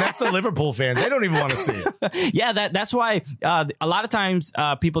one, and that's the Liverpool fans. They don't even want to see it. Yeah, that's why a lot of times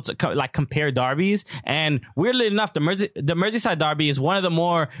people compare derbies, and weirdly enough, the Merseyside derby is one of the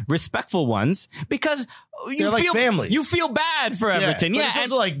more respectful ones because They're like families. You feel bad for Everton. But it's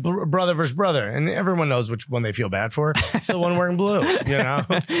also like brother versus brother, and everyone knows which one they feel bad for. It's the one wearing blue, you know.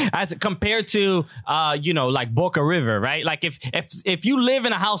 As compared to you know, like Boca River, right? Like if you live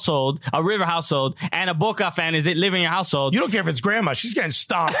in a River household, and a Boca fan is living in your household, You don't care if it's grandma; she's getting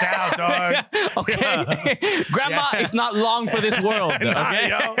stomped out, dog. okay, Grandma is not long for this world. Okay,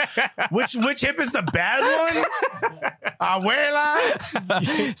 Yo. Which hip is the bad one?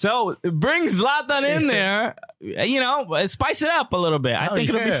 Abuela. So bring Zlatan in there, you know, spice it up a little bit. I think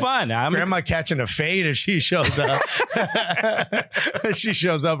it'll be fun. Grandma catching a fade if she shows up. She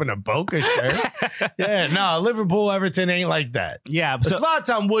shows up in a Boca shirt. Yeah, no, Liverpool, Everton ain't like that. Yeah, But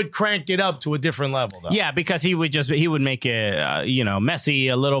Zlatan would crank it up to a different level, though. Yeah, because he would make it you know, messy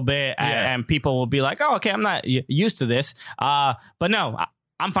a little bit, and people will be like, oh, okay, I'm not used to this. But no,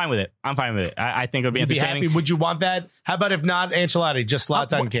 I'm fine with it. I think it'll be entertaining. Happy? Would you want that? How about if not Ancelotti, just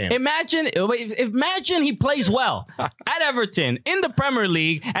Zlatan came? Imagine he plays well at Everton in the Premier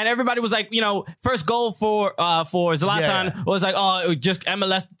League, and everybody was like, you know, first goal for Zlatan was like, oh, just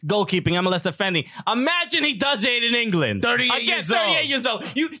MLS goalkeeping, MLS defending. Imagine he does it in England. 38 years old.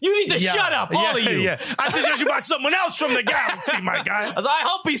 You need to shut up, all of you. Yeah. I suggest you buy someone else from the Galaxy, my guy. So I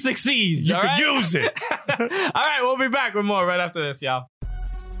hope he succeeds. You could use it. All right, we'll be back with more right after this, y'all.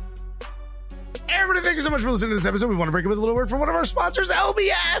 Everybody, thank you so much for listening to this episode. We want to break it with a little word from one of our sponsors,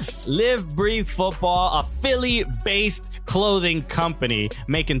 LBF. Live, Breathe Football, a Philly-based clothing company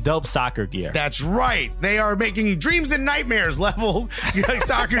making dope soccer gear. That's right. They are making dreams and nightmares level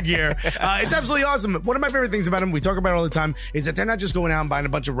soccer gear. It's absolutely awesome. One of my favorite things about them, we talk about it all the time, is that they're not just going out and buying a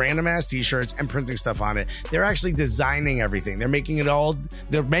bunch of random-ass t-shirts and printing stuff on it. They're actually designing everything. They're making it all,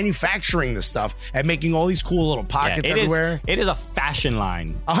 they're manufacturing the stuff and making all these cool little pockets everywhere. It is a fashion line.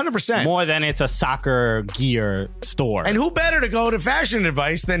 100%. More than it's a soccer gear store. And who better to go to fashion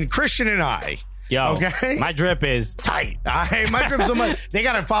advice than Christian and I? Yo, okay? My drip is tight. My drip's so much. They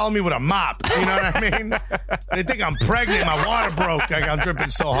got to follow me with a mop. You know what I mean? They think I'm pregnant. My water broke. Like I'm dripping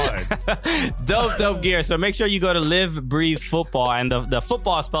so hard. Dope gear. So make sure you go to Live, Breathe Football. And the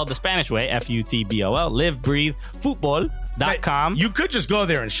football is spelled the Spanish way, FUTBOL. Live, Breathe Football.com. You could just go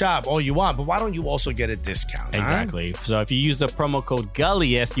there and shop all you want, but why don't you also get a discount? Exactly. So if you use the promo code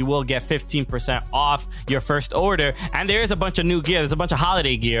Gulliest, you will get 15% off your first order. And there is a bunch of new gear. There's a bunch of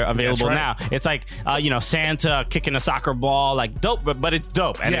holiday gear available now. It's like, you know, Santa kicking a soccer ball, like dope, but it's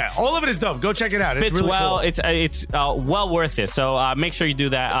dope. And all of it is dope. Go check it out. It's really well. Cool. It's well worth it. So make sure you do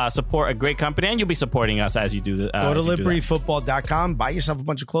that. Support a great company, and you'll be supporting us as you do that. Go to livebreathefootball.com. Buy yourself a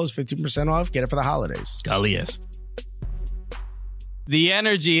bunch of clothes, 15% off. Get it for the holidays. Gulliest. The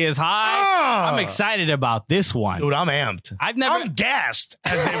energy is high. I'm excited about this one. Dude, I'm amped. I'm gassed,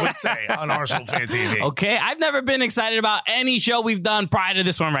 as they would say on Arsenal Fan TV. Okay, I've never been excited about any show we've done prior to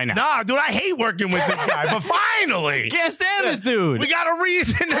this one right now. Nah, dude, I hate working with this guy, but finally. Can't stand this dude. We got a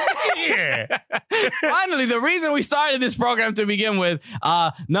reason to be here. Finally, the reason we started this program to begin with. Dude,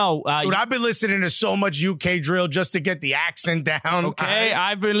 I've been listening to so much UK drill just to get the accent down. Okay,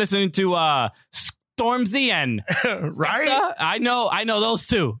 I've been listening to Stormzy and right? I know those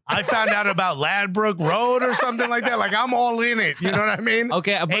two. I found out about Ladbroke Road or something like that. Like, I'm all in it. You know what I mean?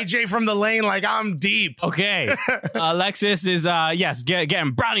 Okay. AJ from the lane, like, I'm deep. Okay. Alexis is,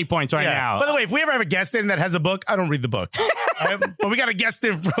 getting brownie points right now. By the way, if we ever have a guest in that has a book, I don't read the book. But we got a guest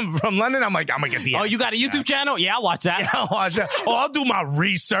in from London. I'm like, I'm going to get the Oh, you got a YouTube channel? Yeah, I'll watch that. Yeah, I'll watch that. Oh, I'll do my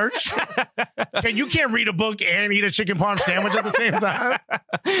research. Okay, you can't read a book and eat a chicken parm sandwich at the same time.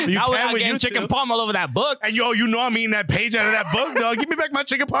 You Now can I'm with getting YouTube. chicken parm all over that book. And you know I'm eating that page out of that book, dog. Give me back my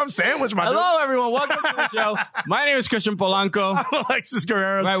chicken parm sandwich, my Hello, everyone. Welcome to the show. My name is Christian Polanco. dude. Alexis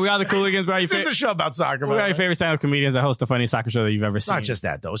Guerrero. Right, we are the Cooligans. This is a show about soccer, We are man. your favorite stand-up comedians that host the funniest soccer show that you've ever It's seen. not just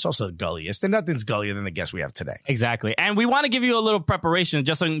that, though. It's also the gulliest. And nothing's gullier than the guest we have today. Exactly. And we want to give you a little preparation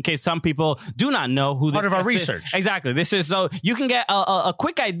just in case some people do not know who this Part of our guest is. research. Exactly. This is so you can get a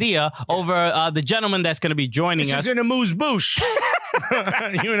quick idea over the gentleman that's going to be joining This us. is in a moose boosh.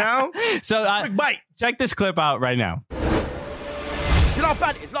 You know? So Quick bite. check this clip out right now. You know how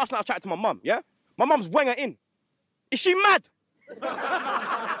bad it is? Last night I chatted to my mum, yeah? My mum's wenger in. Is she mad?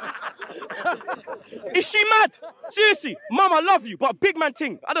 Is she mad? Seriously, mum, I love you, but big man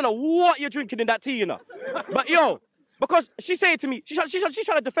thing. I don't know what you're drinking in that tea, you know. But yo, because she said to me, she's trying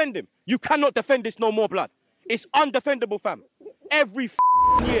to defend him. You cannot defend this no more, blood. It's undefendable, fam. Every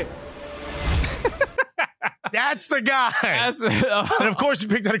year. That's the guy. And of course, you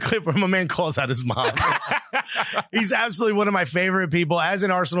picked out a clip where my man calls out his mom. He's absolutely one of my favorite people. As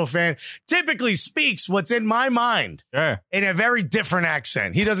an Arsenal fan, typically speaks what's in my mind Sure. in a very different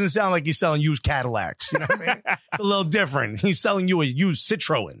accent. He doesn't sound like he's selling used Cadillacs. You know what I mean? It's a little different. He's selling you a used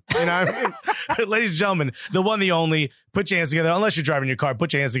Citroen. You know what I mean? Ladies and gentlemen, the one, the only. Put your hands together. Unless you're driving your car,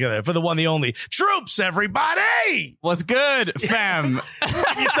 put your hands together for the one, the only. Troopz, everybody! What's good, fam?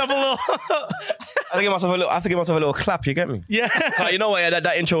 Give yourself a little. I have to give myself a little clap, you get me? Yeah. You know what? Yeah,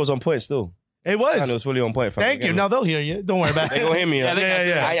 that intro was on point still. It was. And it was fully on point, fam. Thank you. No, they'll hear you. Don't worry about it. They gonna hear me.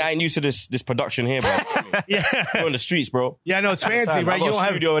 Yeah. I ain't used to this production here, bro. Yeah. We're on the streets, bro. Yeah, I know it's fancy, right? You You don't have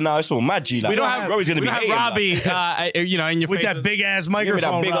studio now. It's all mad, G. Like, We don't have Robbie's gonna we be don't have hating, like. Robbie, in your with face. that big ass Give me microphone.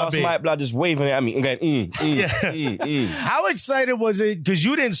 that big ass Robbie. mic, blood, just waving it at me and going, How excited was it? Because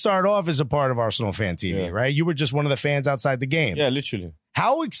you didn't start off as a part of Arsenal Fan TV, Yeah. right? You were just one of the fans outside the game. Yeah, literally.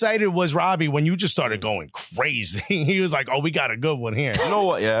 How excited was Robbie when you just started going crazy? He was like, "Oh, we got a good one here." You know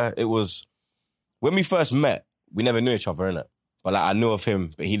what? Yeah, it was when we first met. We never knew each other, innit? But like, I knew of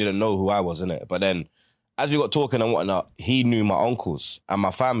him, but he didn't know who I was, innit? But then, as we got talking and whatnot, he knew my uncles and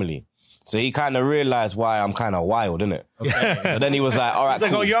my family. So he kind of realized why I'm kind of wild, innit? Okay. So then he was like, all right, It's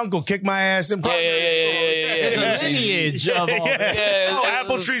like, cool. "Oh, your uncle kicked my ass in Yeah. There's a lineage of all that. Yeah, Oh,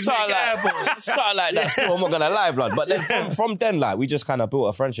 apple trees something make like, apples. something like that. Still, I'm not gonna lie, blood. But then from then, like, we just kind of built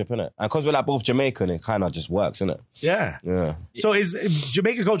a friendship, innit? And because we're like both Jamaican, it kind of just works, innit? Yeah. Yeah. So is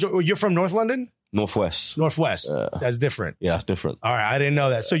Jamaica culture? You're from North London? Northwest. Northwest. That's different. Yeah, it's different. All right, I didn't know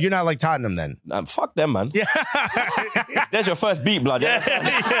that. So you're not like Tottenham then? Fuck them, man. Yeah. There's your first beat, blood. Yeah.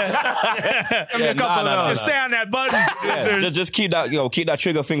 Yeah, Just stay on that button. Yeah, just keep that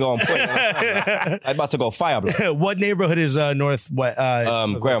trigger finger on point. I'm about to go fire, blood. What neighborhood is North?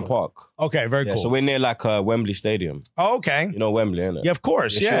 Graham Park. Okay, very Yeah, cool. so we're near like Wembley Stadium. Oh, okay. You know Wembley, innit? Yeah, of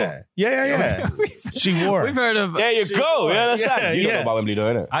course. You Yeah. sure? Yeah. She wore. We've heard of. There you go. You understand? Yeah, You don't yeah. know about Wembley,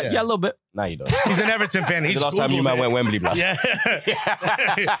 though, innit? Yeah, a little bit. Nah, you don't. He's an Everton fan. He's The last time you Googled man it. went Wembley, blood. Yeah.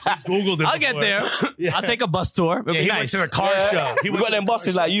 He's Googled it. I'll get before. there. I'll take a bus tour. It'll Yeah, be he nice. went to the car show. He We went got to them the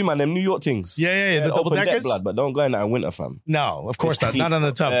buses like you, man. Them New York things. Yeah. The double open deck, deckers. blood, but don't go in that in winter, fam. No, of course not. Peak. Not on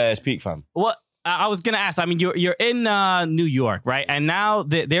the top. Yeah, it's peak, fam. What I was gonna ask. I mean, you're in New York, right? And now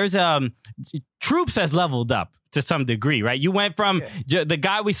there's Troopz has leveled up to some degree, right? You went from the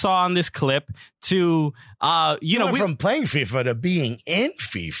guy we saw on this clip to You went from playing FIFA to being in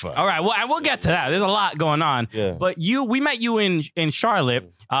FIFA. All right, well, and we'll get to that. There's a lot going on. Yeah. But we met you in Charlotte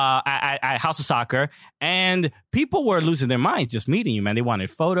at House of Soccer, and people were losing their minds just meeting you, man. They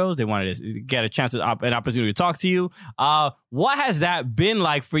wanted photos. They wanted to get a chance, an opportunity to talk to you. What has that been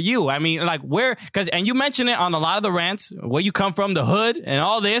like for you? I mean, like and you mentioned it on a lot of the rants, where you come from, the hood, and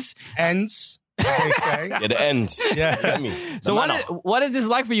all this. Ends, as they say. Yeah, the ends. Yeah. You get me? So what is this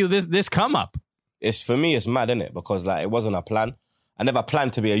like for you? This come up? It's for me, it's mad, innit? Because like it wasn't a plan. I never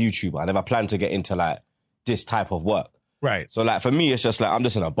planned to be a YouTuber. I never planned to get into like this type of work. Right. So like for me, it's just like I'm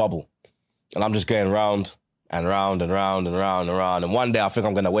just in a bubble, and I'm just going round and round and round and round and round. And one day I think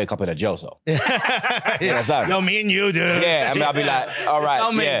I'm gonna wake up in a jail cell. You understand? Yo, me and you, dude. Yeah, I mean, I'll be like, all right,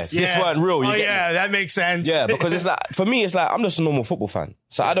 this weren't real. You get me? That makes sense. Yeah, because it's like, for me, it's like, I'm just a normal football fan.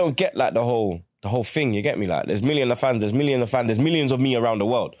 So I don't get like the whole thing, you get me? Like, there's millions of millions of me around the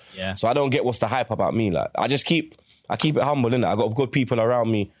world. Yeah. So I don't get what's the hype about me. Like, I keep it humble, innit? I got good people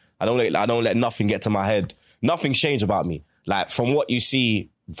around me. I don't let nothing get to my head. Nothing's changed about me. Like, from what you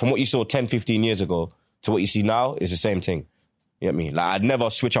saw 10, 15 years ago to what you see now, is the same thing. You get me? Like, I'd never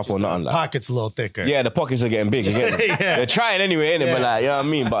switch up or nothing. Like, Pockets a little thicker. yeah, the pockets are getting big. Again. They're trying anyway, innit? But like, you know what I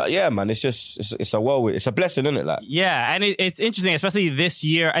mean? But yeah, man, it's just, it's a blessing, innit? Like, yeah, and it's interesting, especially this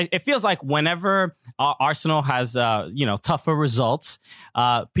year. It feels like whenever Arsenal has, tougher results,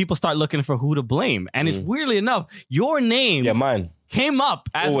 people start looking for who to blame. And it's weirdly enough, your name mine came up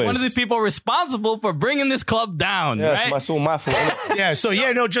as always one of the people responsible for bringing this club down. Yeah, right? it's my fault. Yeah, so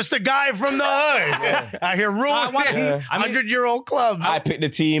just a guy from the hood. I hear ruining 100-year-old clubs. I pick the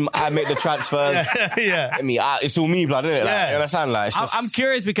team. I make the transfers. Yeah. I mean, it's all me, blood, isn't it? Like, Yeah. you understand? Like, it's just, I'm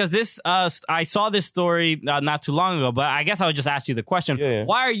curious because this, I saw this story not too long ago, but I guess I would just ask you the question. Yeah.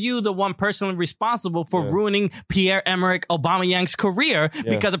 Why are you the one personally responsible for ruining Pierre-Emerick Aubameyang's career?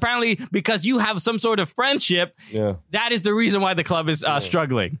 Because apparently, because you have some sort of friendship, that is the reason why the club is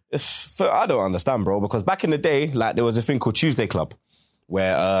struggling. I don't understand, bro, because back in the day, like, there was a thing called Tuesday Club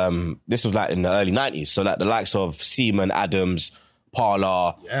where this was like in the early 90s. So like the likes of Seaman, Adams,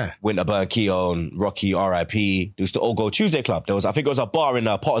 Parler, Winterburn, Keown, Rocky, RIP, they used to all go Tuesday Club. I think it was a bar in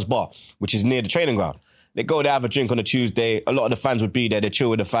Potter's Bar, which is near the training ground. They go there, have a drink on a Tuesday. A lot of the fans would be there. They chill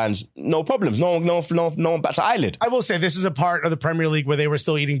with the fans. No problems. No one bats an eyelid. I will say this is a part of the Premier League where they were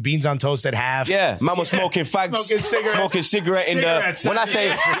still eating beans on toast at half. Yeah, man was smoking fags, smoking cigarette in the. When I say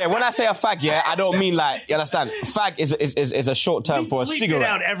a fag, I don't mean like, you understand. Fag is a short term for a cigarette. It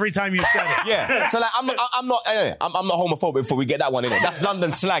out every time you said it. Yeah, so like I'm not homophobic before we get that one in it. That's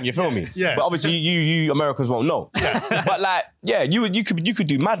London slang. You feel me? Yeah. But obviously you Americans won't know. Yeah. But like, you could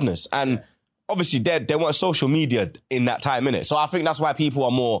do madness and. Obviously, there weren't social media in that time, innit? So I think that's why people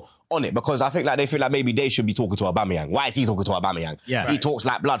are more on it, because I think like they feel like maybe they should be talking to Aubameyang. Why is he talking to Aubameyang? Yeah. He talks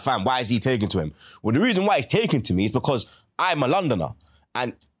like blood, fam. Why is he taking to him? Well, the reason why he's taking to me is because I'm a Londoner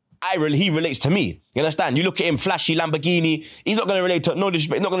and he relates to me. You understand? You look at him, flashy Lamborghini. He's not going to relate to he's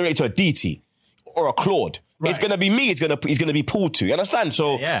not going to relate to a DT or a Claude. Right. It's going to be me. He's going to be pulled to. You understand?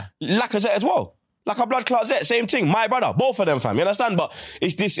 So Lacazette as well. Like a blood clot Zet, same thing. My brother, both of them, fam. You understand? But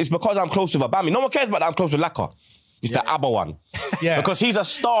it's because I'm close with Aubameyang. No one cares about that I'm close with Laka. It's the ABBA one. Yeah. Because he's a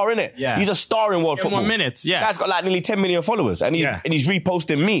star, innit? Yeah. He's a star in world football. 1 minute, Guy's got like nearly 10 million followers and he's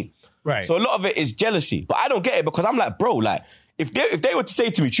reposting me. Right. So a lot of it is jealousy. But I don't get it because I'm like, bro, like, if they were to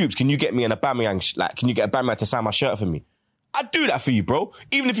say to me, Troopz, can you get me an Aubameyang, like, can you get Aubameyang to sign my shirt for me? I'd do that for you, bro.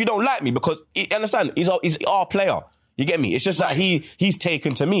 Even if you don't like me, because, you understand, he's our player. You get me? It's just that he's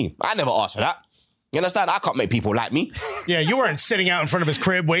taken to me. I never asked for that. You understand? I can't make people like me. Yeah, you weren't sitting out in front of his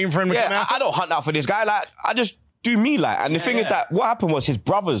crib waiting for him to come out. I don't hunt out for this guy. Like, I just do me, like. And the thing is that what happened was his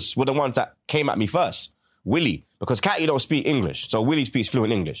brothers were the ones that came at me first. Willie, because Catty don't speak English, so Willie speaks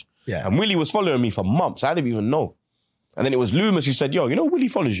fluent English. Yeah. And Willie was following me for months. I didn't even know. And then it was Loomis who said, yo, you know Willie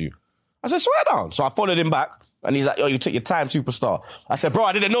follows you. I said, swear down. So I followed him back. And he's like, yo, you took your time, superstar. I said, bro,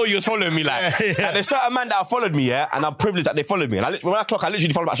 I didn't know you was following me. Like, like there's certain man that have followed me, and I'm privileged that they followed me. And when I clock, I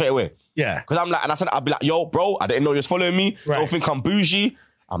literally follow back straight away. Yeah. Because I'm like, and I said, I'll be like, yo, bro, I didn't know you was following me. Right. Don't think I'm bougie.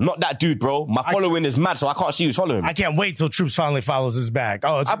 I'm not that dude, bro. My following is mad, so I can't see who's following me. I can't wait till Troopz finally follows us back.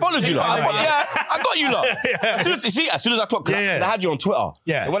 Oh, I followed you, lot. I got you, lot. As soon as I clocked, I had you on Twitter.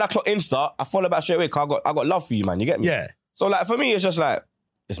 Yeah. And when I clocked Insta, I followed back straight away because I got love for you, man. You get me? Yeah. So, like, for me, it's just like,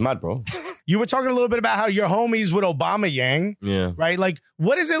 it's mad, bro. You were talking a little bit about how you're homies with Aubameyang. Yeah. Right? Like,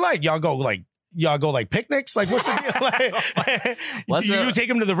 what is it like? Y'all go like picnics? Like, what's the deal? Like, you take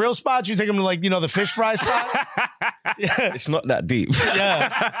him to the real spots? You take him to like, the fish fry spots? Yeah. It's not that deep.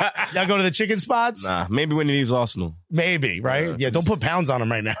 Yeah. Y'all go to the chicken spots? Nah, maybe when he leaves Arsenal. Maybe, right? Yeah, don't put pounds on him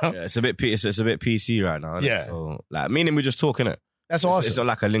right now. Yeah, it's a bit PC right now. Yeah. So, like, me and him, we're just talking it. That's awesome. It's not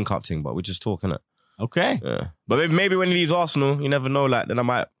like a link-up thing, but we're just talking it. Okay. Yeah. But maybe when he leaves Arsenal, you never know, like, then I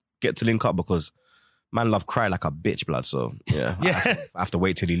might get to link up because man love cry like a bitch, blood. So, yeah. I have to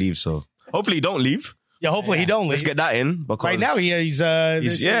wait till he leaves. So, hopefully he don't leave. Yeah, hopefully he don't leave. Let's get that in. Because right now,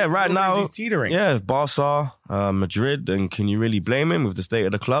 he's teetering. Yeah, Barca, Madrid. And can you really blame him with the state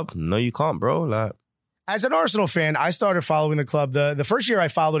of the club? No, you can't, bro. Like, as an Arsenal fan, I started following the club. The first year I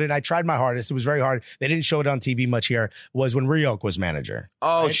followed it, and I tried my hardest. It was very hard. They didn't show it on TV much here. Was when Rioch was manager.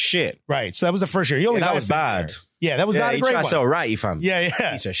 Oh, right? Shit. Right. So that was the first year. He only that was bad. Yeah, that was not a he great tried one. to sell Righty, fam.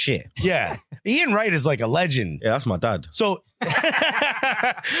 Yeah. Piece of shit. Yeah. Ian Wright is like a legend. Yeah, that's my dad. So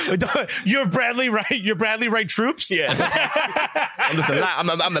you're Bradley Wright. You're Bradley Wright Troopz. Yeah. I'm just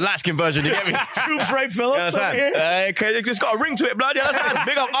I'm the light skin version. You get me? Troopz Wright Phillips. You understand? It's got a ring to it, blood. You understand?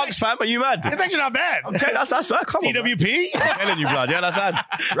 Big up Uggs, fam. Are you mad? It's actually not bad. I'm telling you, that's come on, CWP. I'm telling you, blood. You understand?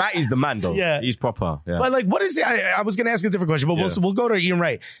 Right, he's the man, though. Yeah. He's proper. Yeah. But like, what is it? I was going to ask a different question, but we'll go to Ian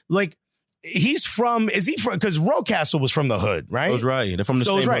Wright. Like, is he from, because Rocastle was from the hood, right? That was right. They're from the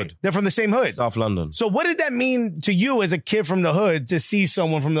same hood. They're from the same hood. South London. So what did that mean to you as a kid from the hood to see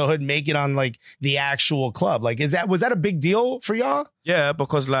someone from the hood make it on like the actual club? Like, was that a big deal for y'all? Yeah,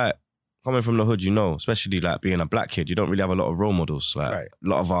 because like coming from the hood, especially like being a black kid, you don't really have a lot of role models. Like a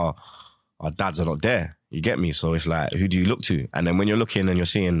lot of our dads are not there. You get me? So it's like, who do you look to? And then when you're looking and you're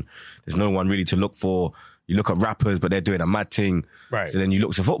seeing there's no one really to look for, you look at rappers, but they're doing a mad thing. Right. So then you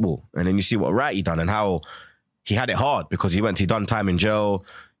look to football and then you see what Righty done and how he had it hard because he done time in jail.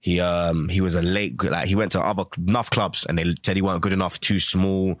 He was a late, like he went to enough clubs and they said he weren't good enough, too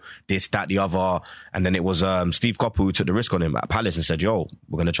small, this, that, the other. And then it was Steve Coppell who took the risk on him at Palace and said, yo,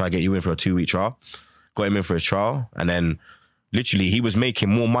 we're going to try to get you in for a 2-week trial. Got him in for his trial. And then literally, he was making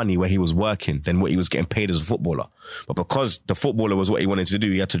more money where he was working than what he was getting paid as a footballer. But because the footballer was what he wanted to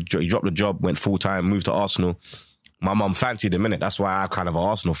do, he dropped the job, went full-time, moved to Arsenal. My mum fancied him, innit? That's why I'm kind of an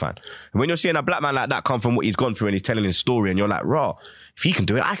Arsenal fan. And when you're seeing a black man like that come from what he's gone through and he's telling his story and you're like, raw, if he can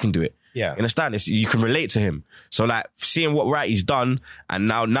do it, I can do it. Yeah. You understand? You can relate to him. So like, seeing what Righty's done, and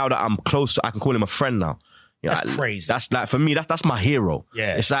now that I'm close to, I can call him a friend now. That's crazy. That's like, for me, that's my hero.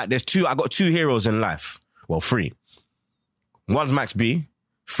 Yeah. It's like, I got 2 heroes in life. Well, 3. One's Max B,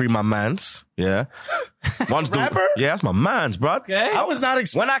 3 my mans, yeah. One's rapper? Yeah, that's my mans, bro. Okay. I was not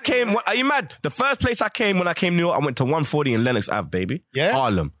expecting. When I came, are you mad? The first place I came when I came New York, I went to 140 in Lenox Ave, baby. Yeah.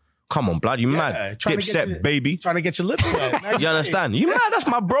 Harlem. Come on, blood. You mad? Dipset, baby. Trying to get your lips wet. You understand? You mad? That's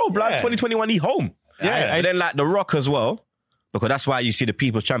my bro, blood. 2021, he home. Yeah. And then like The Rock as well. Because that's why you see the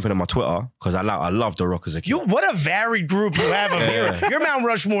People's Champion on my Twitter. Because I love The Rock as a kid. What a varied group you have of here. Your Mount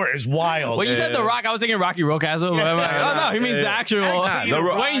Rushmore is wild. When you said The Rock, I was thinking Rocky Rocastle. No, he means the actual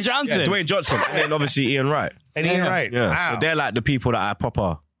Dwayne Johnson. Yeah, Dwayne Johnson. And then obviously Ian Wright. And Ian Wright. Yeah. Wow. So they're like the people that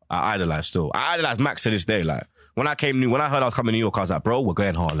I idolize still. I idolize Max to this day. Like when I heard I was coming to New York, I was like, bro, we're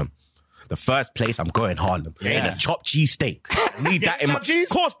going Harlem. The first place I'm going Harlem. Yeah. The chopped cheese steak. I need that in my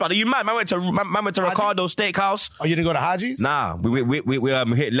cheese. Of course, brother. You mad? Man went to Ricardo's Steakhouse. Oh, you didn't go to Haji's? Nah. We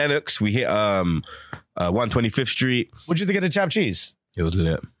hit Lenox. We hit 125th Street. What'd you think of the chopped cheese? It was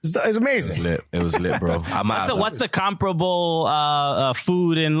lit. It's amazing. It was lit, bro. What's the comparable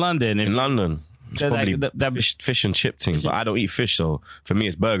food in London? In London, it's probably fish and chip thing. But I don't eat fish, so for me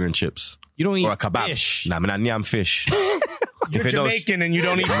it's burger and chips. You don't eat or a kebab. Fish? Nah, man, I yam fish. You're Jamaican and you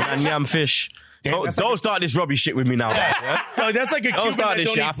don't eat fish. I yam fish. Don't start this Robbie shit with me now. Yeah? So that's like a Cuban don't start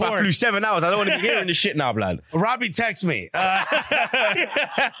this shit. I flew 7 hours. I don't want to be hearing this shit now, blood. Robbie texted me.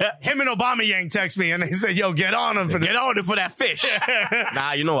 Him and Obama Yang text me and they said, yo, get on him for that fish.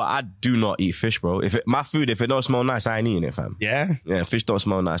 Nah, you know what? I do not eat fish, bro. My food, if it don't smell nice, I ain't eating it, fam. Yeah? Yeah, fish don't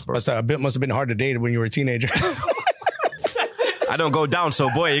smell nice, bro. Must have been hard to date when you were a teenager. I don't go down, so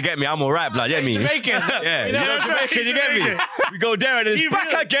boy, you get me? I'm all right, blood. You get me? Jamaican. Yeah, you know Jamaican, you get me? We go there and it's back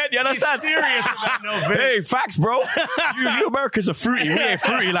really, again, you understand? He's serious about no fish. Hey, facts, bro. You Americans are fruity. We ain't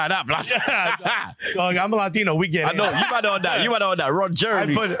fruity like that, blood. Dog, I'm a Latino. We get it. I know. You might know that. You might know that Rod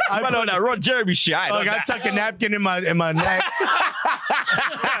Jeremy. You might know that Rod Jeremy shit. I tuck a napkin in my neck.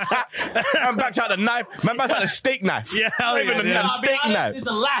 I'm back to the knife. Man, back to the steak knife. Yeah, the steak knife. It's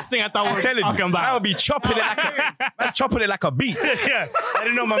the last thing I thought we were talking about. I would be chopping it like a beat. Yeah, I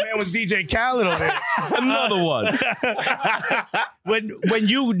didn't know my man was DJ Khaled over there. Another one.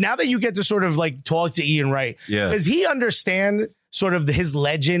 Now that you get to sort of like talk to Ian Wright, does he understand sort of his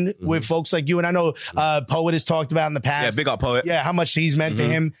legend with folks like you? And I know Poet has talked about in the past. Yeah, big up Poet. Yeah, how much he's meant to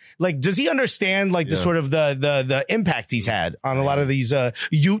him. Like, does he understand like the sort of the impact he's had on a lot of these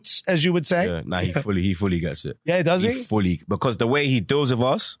youths, as you would say? Yeah, nah, he fully gets it. Yeah, does he? Fully, because the way he deals with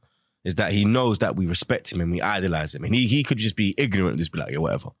us is that he knows that we respect him and we idolize him. And he could just be ignorant and just be like, yeah,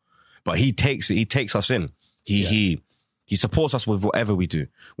 whatever. But he takes it. He takes us in. He supports us with whatever we do.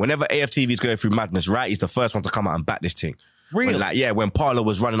 Whenever AFTV is going through madness, right, he's the first one to come out and back this thing. Really? When Parler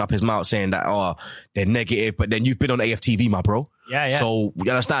was running up his mouth saying that, they're negative, but then you've been on AFTV, my bro. Yeah. So, you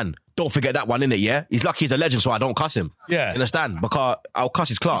understand? Don't forget that one, innit, yeah? He's lucky he's a legend, so I don't cuss him. Yeah. You understand? Because I'll cuss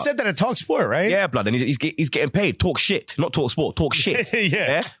his Clark. He said that at Talk Sport, right? Yeah, blood. And he's getting paid. Talk shit. Not talk sport. Talk shit.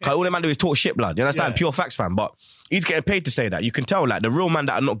 Yeah? Because all the man do is talk shit, blood. You understand? Yeah. Pure facts, fam. But he's getting paid to say that. You can tell, like, the real man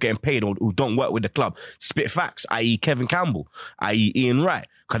that are not getting paid or who don't work with the club spit facts, i.e. Kevin Campbell, i.e. Ian Wright.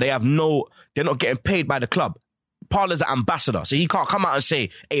 Because they're not getting paid by the club. Parler's an ambassador, so he can't come out and say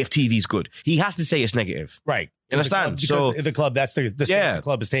AFTV's good. He has to say it's negative. Right. You understand? Because the club, that's the stance the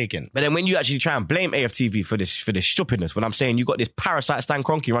club is taking. But then when you actually try and blame AFTV for this stupidness, when I'm saying you got this parasite Stan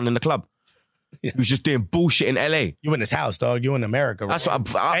Kroenke running the club, who's just doing bullshit in LA. You in his house, dog. You in America. That's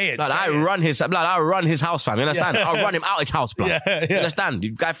what I run his house, fam. You understand? I'll run him out his house, blood. You understand?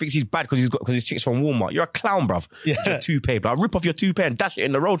 The guy thinks he's bad because his chick's from Walmart. You're a clown, bruv. Your toupee, blood. Rip off your toupee and dash it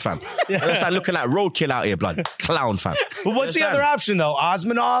in the road, fam. You understand? Looking like roadkill out here, blood. Clown, fam. But what's the other option though?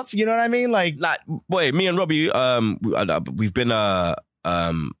 Osmanoff? You know what I mean? Like, boy, me and Robbie, we've been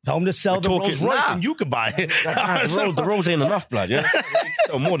tell him to sell the Rolls Royce and you could buy it. The Rolls ain't enough, blood. Yeah,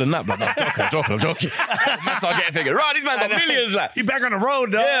 so more than that, blood. No, I'm joking. I start getting figured. Right, these man got millions. Like, he back on the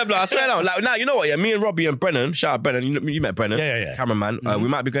road, though. Yeah, blood. I swear down. Like, now you know what? Yeah, me and Robbie and Brennan. Shout out Brennan. You met Brennan. Yeah. Cameraman. We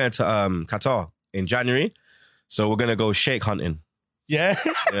might be going to Qatar in January, so we're gonna go sheikh hunting. Yeah,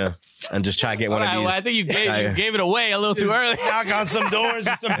 and just try to get one of these. Well, I think you gave it away a little too early. Knock on some doors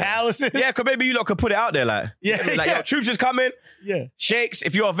and some palaces. Yeah, because maybe you lot could put it out there, like, yo, Troopz is coming. Yeah, sheikhs,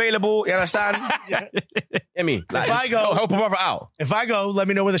 if you're available, you understand? I mean, like, if I go, help a brother out. If I go, let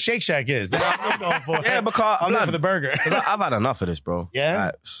me know where the Shake Shack is. That's what I'm going for. Yeah, because I'm there for the burger. I've had enough of this, bro. Yeah,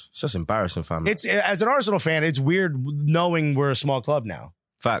 like, it's just embarrassing, fam. It's as an Arsenal fan, it's weird knowing we're a small club now.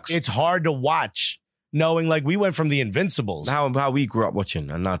 Facts. It's hard to watch. Knowing like we went from the Invincibles, how we grew up watching,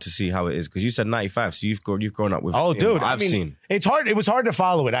 and now to see how it is, because you said 95, so you've grown up with. Oh, dude, I've seen. It's hard. It was hard to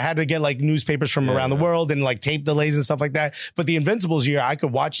follow it. I had to get like newspapers from around the world and like tape delays and stuff like that. But the Invincibles year, I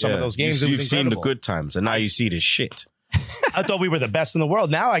could watch some of those games. You've seen the good times, and now you see this shit. I thought we were the best in the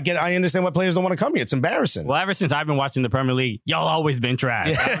world. Now I understand why players don't want to come here. It's embarrassing. Well, ever since I've been watching the Premier League, y'all always been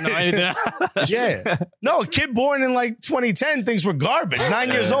trash. I don't know anything else. Yeah. No, a kid born in like 2010 thinks we're garbage. 9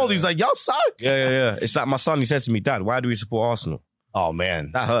 years old. He's like, y'all suck. Yeah. It's like my son, he said to me, Dad, why do we support Arsenal? Oh,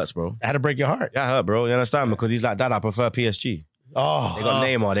 man. That hurts, bro. That had to break your heart. That hurt, bro. You understand? Because he's like, Dad, I prefer PSG. Oh. They got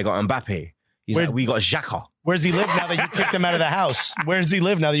Neymar. They got Mbappe. He's like, we got Xhaka. Where's he live now that you kicked him out of the house? He lives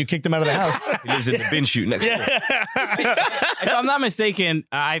in the bin chute next door. If I'm not mistaken,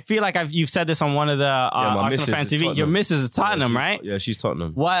 I feel like you've said this on one of the Arsenal Fan TV. Tottenham. Your missus is Tottenham, right? Yeah, she's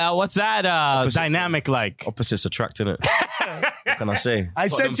Tottenham. What's that dynamic like? Opposites attracting it. What can I say? I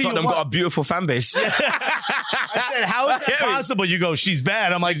said to you, Tottenham got a beautiful fan base. I said, how is that possible? You go, she's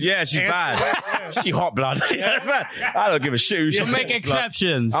bad. I'm like, yeah, she's bad. She hot blood. I don't give a shit. You make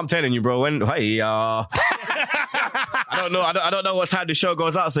exceptions. I'm telling you, bro. I don't know what time the show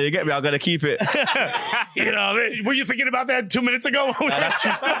goes out, so you get me. I'm gonna keep it. You know, were you thinking about that 2 minutes ago? That's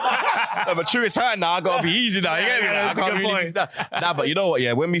true. No, but true, it's her now. I gotta be easy now. You get me? That's a good point. Nah, but you know what?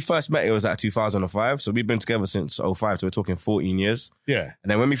 Yeah, when we first met, it was at 2005. So we've been together since 05. So we're talking 14 years. Yeah.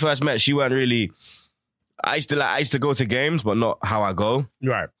 And then when we first met, she weren't really. I used to go to games, but not how I go.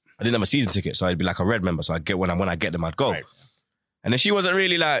 Right. I didn't have a season ticket, so I'd be like a red member. So I'd get when I get them, I'd go. Right. And then she wasn't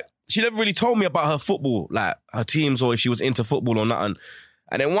really like. She never really told me about her football, like her teams, or if she was into football or nothing.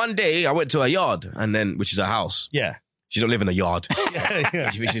 And then one day I went to her yard, which is her house. Yeah. She don't live in a yard.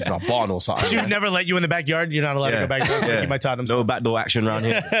 She's in a barn or something. She would never let you in the backyard. You're not allowed to go back there. My Tottenham. No backdoor action around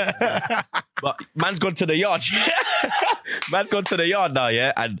here. But man's gone to the yard. Man's gone to the yard now,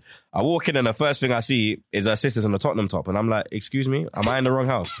 yeah. And I walk in and the first thing I see is her sister's in the Tottenham top. And I'm like, excuse me, am I in the wrong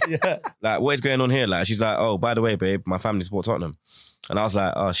house? Yeah. Like, what is going on here? Like, she's like, oh, by the way, babe, my family support Tottenham. And I was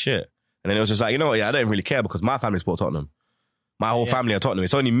like, oh, shit. And then it was just like, you know what? Yeah, I don't really care because my family support Tottenham. My whole family are Tottenham.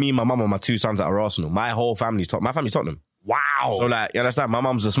 It's only me, my mum, and my two sons that are Arsenal. My whole family's Tottenham. My family's Tottenham. Wow. So like, you understand? My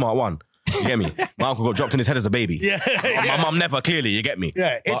mum's a smart one. You get me? My uncle got dropped in his head as a baby. Yeah. My mum never, clearly, you get me?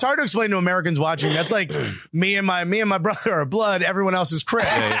 Yeah. It's hard to explain to Americans watching. That's like me and my brother are blood, everyone else is crap.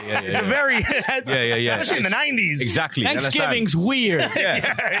 It's a very especially in the 90s. Exactly. Thanksgiving's weird.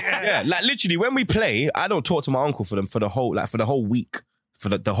 Yeah. Like literally when we play, I don't talk to my uncle for the whole week. For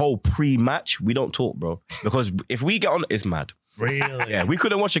the whole pre-match, we don't talk, bro. Because if we get on, it's mad. Really? Yeah, we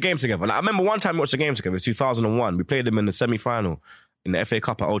couldn't watch a game together. Like I remember one time we watched a game together, it was 2001. We played them in the semi-final in the FA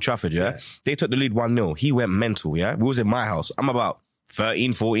Cup at Old Trafford, yeah? They took the lead 1-0. He went mental, yeah? We was in my house. I'm about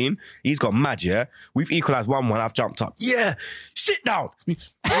 13, 14. He's got mad, yeah? We've equalised 1-1. I've jumped up. Yeah, sit down.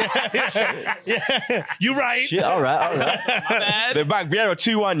 You right. Shit, all right. My bad. The back, Vieira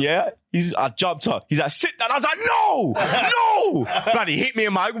 2-1, yeah? I jumped up. He's like, sit down. I was like, no. Bloody hit me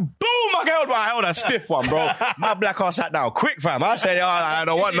in my, boom, I held a stiff one, bro. My black ass sat down quick, fam. I said, I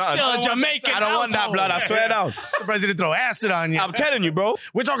don't want nothing. Still a Jamaican I don't want that, blood. I swear down. Surprised he didn't throw acid on you. I'm telling you, bro.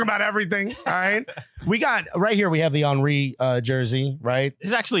 We're talking about everything, all right? We got, right here, we have the Henry jersey, right? This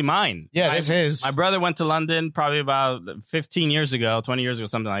is actually mine. Yeah, this is. My brother went to London probably about 15 years ago, 20 years ago,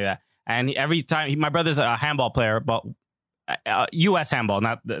 something like that. And every time, my brother's a handball player, but U.S. handball,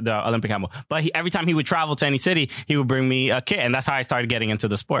 not the Olympic handball. But every time he would travel to any city, he would bring me a kit, and that's how I started getting into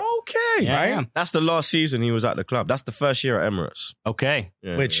the sport. Okay, Yeah, right? yeah. That's the last season he was at the club. That's the first year at Emirates. Okay.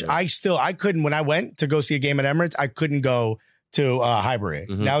 Yeah, Which yeah. I couldn't, when I went to go see a game at Emirates, I couldn't go to Highbury.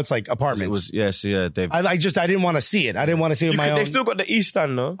 Now it's like apartments. It was they've I didn't want to see it. I didn't want to see it with my own. they've still got the East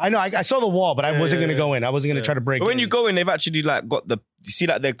stand though. I know. I saw the wall, but I wasn't going to go in. I wasn't going to try to break But when in. you go in, they've actually like got you see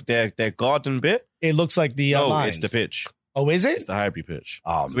like their garden bit. It looks like the No, lines. it's the pitch. Oh, is It's it? the Highbury pitch.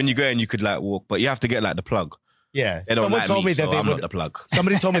 Oh, So when you go in, you could like walk, but you have to get like the plug. Yeah. They don't Someone like told me that so they I'm would. not the plug.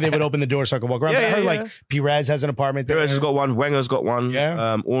 Somebody told me they would open the door so I could walk around. Yeah, But I heard yeah, like Perez has an apartment there. Perez has got one, Wenger's got one,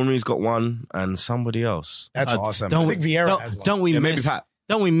 Yeah. Ornery's got one, and somebody else. That's awesome. Don't I think Vieira has one. Don't we maybe miss? Pat.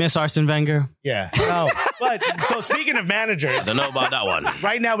 Don't we miss Arsene Wenger? Yeah. No. But so speaking of managers, Don't know about that one.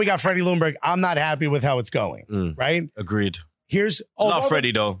 right now we got Freddie Ljungberg. I'm not happy with how it's going. Right? Agreed. Here's Love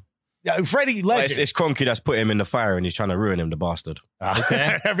Freddie though. Freddie, But legend. it's Kroenke that's put him in the fire and he's trying to ruin him, the bastard.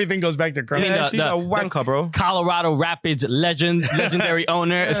 Okay. Everything goes back to Crump. mean He's a wanker, bro. Colorado Rapids legendary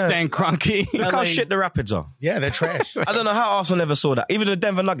owner Stan Kroenke. Look how shit the Rapids are. Yeah, they're trash. I don't know how Arsenal never saw that. Even the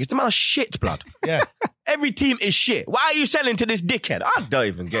Denver Nuggets, the man are shit, blood. Yeah. Every team is shit. Why are you selling to this dickhead? I don't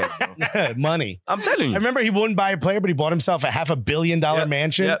even get it, bro. Money. I'm telling you. I remember he wouldn't buy a player, but he bought himself a $500 million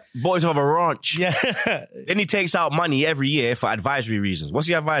mansion. Yeah, bought himself a ranch. Yeah. Then he takes out money every year for advisory reasons. What's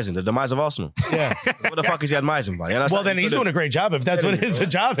he advising? The demise of Arsenal. Yeah. What the fuck is he advising by? You understand? Well, then he's doing a great job if that's what his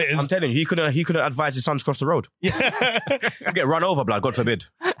job is. I'm telling you, he couldn't advise his son to cross the road. Get run over, blood. God forbid.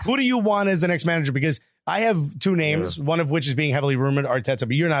 Who do you want as the next manager? Because I have two names, one of which is being heavily rumored, Arteta,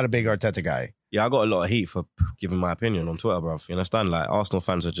 but you're not a big Arteta guy. Yeah, I got a lot of heat for giving my opinion on Twitter, bro. You understand? Like, Arsenal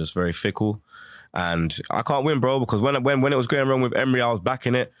fans are just very fickle. And I can't win, bro, because when it was going wrong with Emery, I was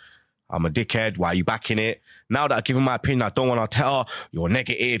backing it. I'm a dickhead. Why are you backing it? Now that I've given my opinion, I don't want to tell you're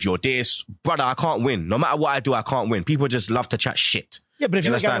negative, you're this. Brother, I can't win. No matter what I do, I can't win. People just love to chat shit. Yeah, but if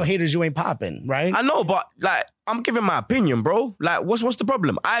you got no understand? haters, you ain't popping, right? I know, but like, I'm giving my opinion, bro. Like, what's the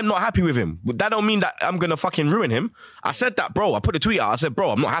problem? I'm not happy with him. That don't mean that I'm gonna fucking ruin him. I said that, bro. I put a tweet out. I said,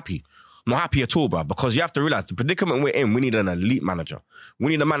 bro, I'm not happy. I'm not happy at all, bro. Because you have to realize the predicament we're in. We need an elite manager. We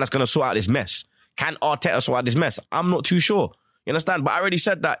need a man that's gonna sort out this mess. Can Arteta sort out this mess? I'm not too sure. You understand? But I already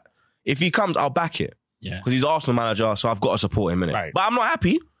said that if he comes, I'll back it. Yeah. Because he's Arsenal manager, so I've got to support him, innit? Right. But I'm not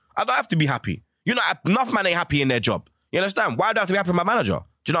happy. I don't have to be happy. Enough man ain't happy in their job. You understand? Why do I have to be happy with my manager?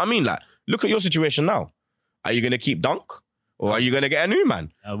 Do you know what I mean? Like, look at your situation now. Are you going to keep Dunk? Or are you going to get a new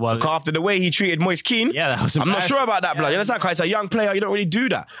man? Well, Because after the way he treated Moise Keane, yeah, that was I'm not embarrassing. sure about that, blood. You understand? Because he's a young player, you don't really do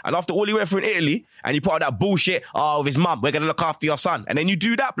that. And after all he went through in Italy, and you put out that bullshit, with his mum, we're going to look after your son. And then you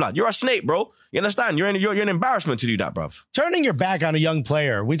do that, blood. You're a snake, bro. You understand? You're an embarrassment to do that, bruv. Turning your back on a young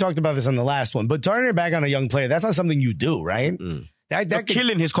player, we talked about this on the last one, but turning your back on a young player, that's not something you do, right? You're That could,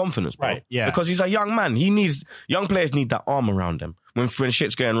 killing his confidence, bro. Right, yeah. Because he's a young man. Young players need that arm around them when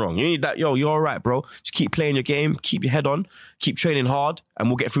shit's going wrong. You need that, you're all right, bro. Just keep playing your game, keep your head on, keep training hard, and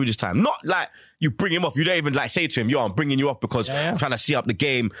we'll get through this time. Not like you bring him off. You don't even like say to him, I'm bringing you off because I'm trying to see up the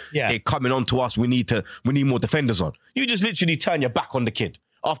game. Yeah. They're coming on to us. We need more defenders on. You just literally turn your back on the kid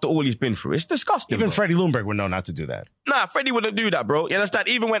after all he's been through. It's disgusting. even bro. Freddie Ljungberg would know not to do that. Nah, Freddie wouldn't do that, bro. You understand?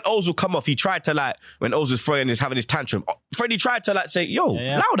 Even when Ozil come off, he tried to when Ozil's throwing having his tantrum, Freddie tried to say,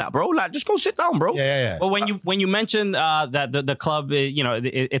 allow that, bro. Like, just go sit down, bro. Yeah. Well, when you mentioned that the club,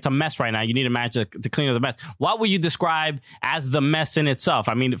 it's a mess right now. You need a manager to clean up the mess. What would you describe as the mess in itself?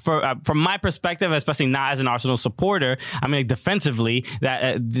 I mean, from my perspective, especially not as an Arsenal supporter, I mean, defensively,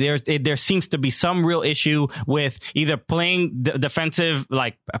 that there seems to be some real issue with either playing defensive,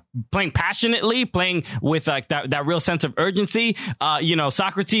 like playing passionately, playing with like that real sense of urgency.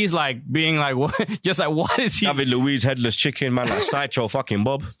 Socrates like being like, what, just like, what is he? David Luiz, headless chicken, man, like sideshow fucking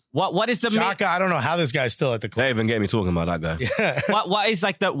Bob. What is the Shaka, I don't know how this guy's still at the club. They even get me talking about that guy. what is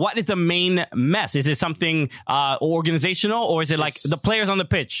the main mess? Is it something organizational, or is it like the players on the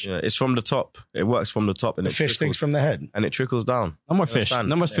pitch? Yeah, it's from the top. It works from the top, and it Fish things trickles, from the head. and it trickles down. No more fish. Understand?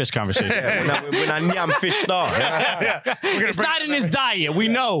 No more fish conversation. When I yam fish star. Yeah. It's not in his diet. We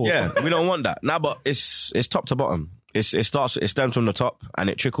know. Yeah, we don't want that. Nah, but it's top to bottom. It stems from the top and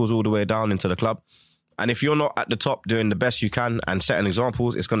it trickles all the way down into the club. And if you're not at the top doing the best you can and setting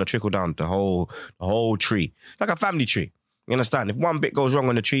examples, it's going to trickle down the whole tree. Like a family tree. You understand? If one bit goes wrong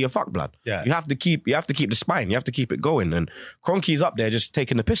on the tree, you're fucked, blood. Yeah. You have to keep the spine. You have to keep it going. And Kroenke's up there just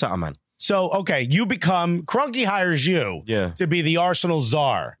taking the piss out of man. So, okay, Kroenke hires you to be the Arsenal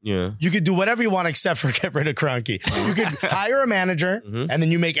czar. Yeah. You could do whatever you want except for get rid of Kroenke. You could hire a manager and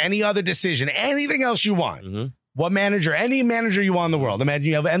then you make any other decision, anything else you want. What manager, any manager you want in the world. Imagine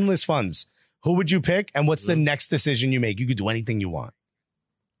you have endless funds. Who would you pick? And what's the next decision you make? You could do anything you want.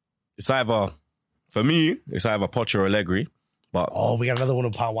 For me, it's either Poch or Allegri. But we got another one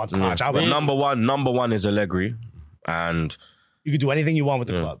who wants Ponch. but number one is Allegri, and You could do anything you want with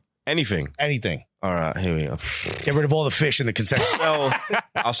the club. anything. Anything. All right, here we go. Get rid of all the fish in the concession.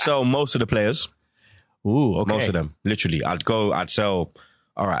 I'll sell most of the players. Ooh, okay. Most of them, literally. I'd sell.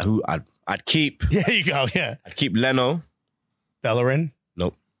 All right, I'd keep. There you go. Yeah. I'd keep Leno. Bellerin.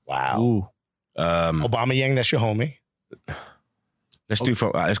 Nope. Wow. Ooh. Obama Yang, that's your homie.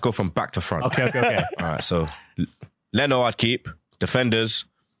 Let's go from back to front. Okay. All right, so Leno I'd keep. Defenders,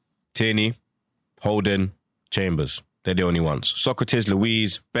 Tierney, Holden, Chambers. They're the only ones. Socrates,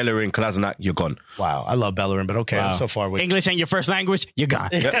 Louise, Bellerin, Kolasinac, you're gone. Wow. I love Bellerin, but okay, Wow. I'm so far away. English ain't your first language, you're gone.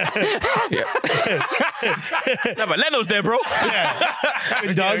 No, but Leno's there, bro.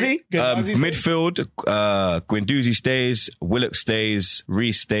 Guendouzi? Midfield, Guendouzi stays, Willock stays,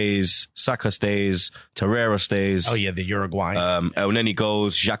 Reece stays, Saka stays, Torreira stays. Oh, yeah, the Uruguayan. El Neni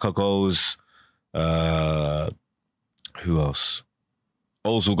goes, Xhaka goes. Who else?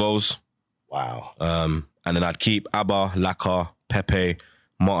 Ozil goes. Wow. And then I'd keep Abba, Laka, Pepe,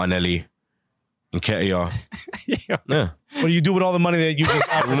 Martinelli, Nketiah. Yeah. What do you do with all the money that you just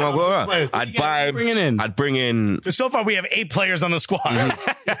got? for some of the players? I'd bring in. Because so far we have 8 players on the squad.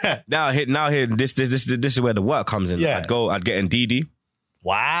 Now here. This is where the work comes in. Yeah. I'd get Ndidi.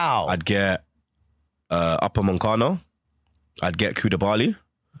 Wow. I'd get Upper Moncano. I'd get Koulibaly.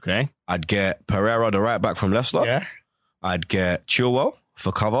 Okay. I'd get Pereira, the right back from Leicester. Yeah. I'd get Chilwell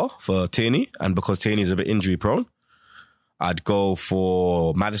for cover for Tierney, and because Tierney's a bit injury prone, I'd go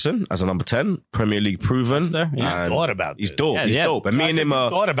for Maddison as a number 10, Premier League proven. He's thought about He's this. dope. Yeah, He's yeah. dope. And me and him are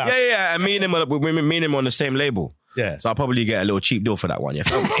thought about yeah. And me and him are on the same label. Yeah. So I'll probably get a little cheap deal for that one. You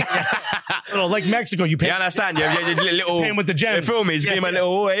feel me? Like Mexico, you pay. You understand? Yeah, little Paying with the gems. You feel me? Just give him a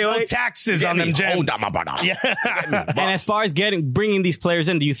little no taxes on them gems. Hold that, my brother. Yeah. And as far as bringing these players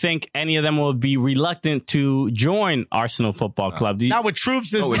in, do you think any of them will be reluctant to join Arsenal Football Club? Do you, Not with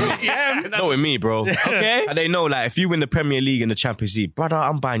Troopz as the GM. Not with me, bro. okay. And they know, like, if you win the Premier League and the Champions League, brother,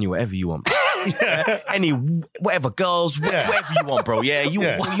 I'm buying you whatever you want. Whatever, girls, whatever you want, bro. Yeah, you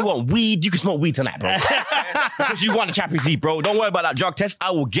want weed, you can smoke weed tonight, bro. Because you won the Champions League, bro. Don't worry about that drug test.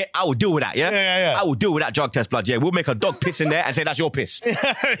 I will deal with that, yeah? I will deal with that drug test, blood, yeah. We'll make a dog piss in there and say that's your piss.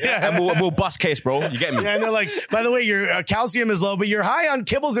 And we'll bust case, bro. You get me? Yeah, and they're like, by the way, your calcium is low, but you're high on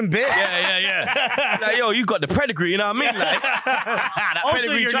kibbles and bits. Yeah. Like, yo, you got the pedigree, you know what I mean? Like, that Also,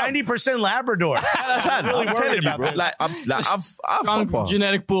 pedigree you're chump. 90% Labrador. I'm telling you, bro. Like, I've Strong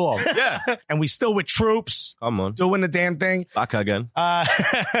genetic pool. yeah. And we still with Troopz Come on. doing the damn thing. Back again.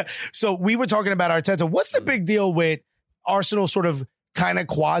 So we were talking about Arteta. What's the big deal with Arsenal sort of kind of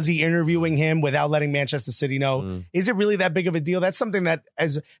quasi interviewing him without letting Manchester City know? Is it really that big of a deal? That's something that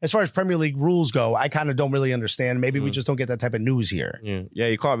as far as Premier League rules go, I kind of don't really understand. Maybe we just don't get that type of news here. Yeah,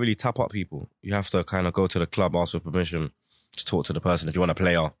 you can't really tap up people. You have to kind of go to the club, ask for permission to talk to the person if you want a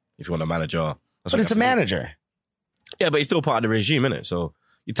player, if you want a manager. But it's a manager. Yeah, but he's still part of the regime, innit? So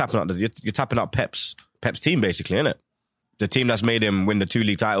you're tapping up Pep's team, basically, innit? The team that's made him win the 2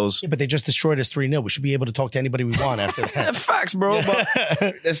 league titles. Yeah, but they just destroyed us 3-0. We should be able to talk to anybody we want after that. Facts, bro. But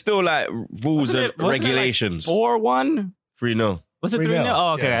there's still like rules and regulations. 4-1? 3-0. Was it 3-0? 3-0?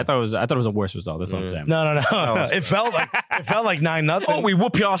 Oh, okay. Yeah. I thought it was a worse result. That's what I'm saying. No. It felt like 9-0. Oh, we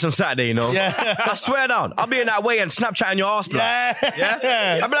whoop your ass on Saturday, you know? Yeah. I swear down. I'll be in that way and Snapchatting your ass, bro.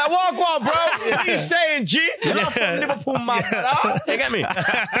 Yeah? I'll be like, walk on, bro. What are you saying, G? You're not from Liverpool, man. You get me?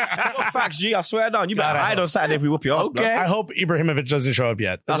 Facts, G. I swear down. You better hide on Saturday if we whoop your ass, Okay. bro. I hope Ibrahimovic doesn't show up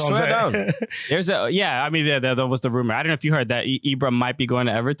yet. I That's what I'm swear saying. down. There was the rumor. I don't know if you heard that Ibra might be going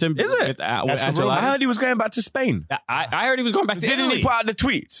to Everton. Is it? With That's the rumor. I Ancelotti. heard he was going back to Spain. I heard he was going back to Didn't Italy. he put out the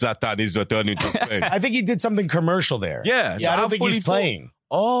tweet? Zlatan is returning to Spain. I think he did something commercial there. Yeah, so I I don't think fully he's thought- playing.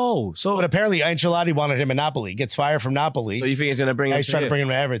 Oh, so But apparently Ancelotti wanted him in Napoli. Gets fired from Napoli. you think he's going to bring Now him he's trying to bring him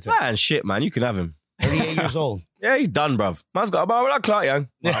to Everton. Man, shit, man. You can have him. 38 years old. Yeah, he's done, bruv. Man's got about that clout, young.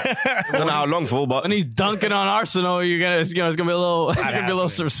 I don't know how long for, but When he's dunking on Arsenal, it's gonna be a little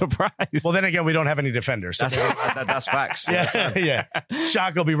surprise. Well, then again, we don't have any defenders. So that's facts. yeah.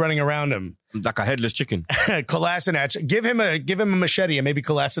 Shaq will be running around him. Like a headless chicken. Kolasinac, give him a machete and maybe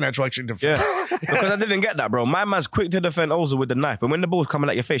Kolasinac will actually defend. Yeah. Because I didn't get that, bro. My man's quick to defend Ozil with the knife, but when the ball's coming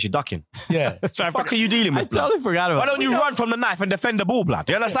at your face, you're ducking. Yeah. What the fuck are you dealing I with? blood? totally forgot about. Why don't you run from the knife and defend the ball, blood?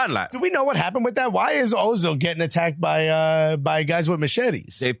 Do you understand, like? Do we know what happened with that? Why is Ozil getting attacked by guys with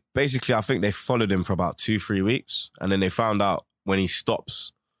machetes? They basically, I think they followed him for about 2-3 weeks, and then they found out when he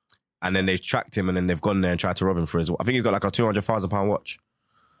stops, and then they tracked him, and then they've gone there and tried to rob him for his. I think he's got like a £200,000 watch.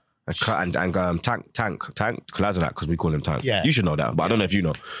 And Tank Kolasinac, because we call him Tank. Yeah. You should know that, but I don't know if you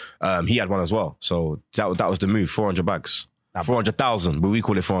know. He had one as well. So that was the move. 400 bags. 400,000, but we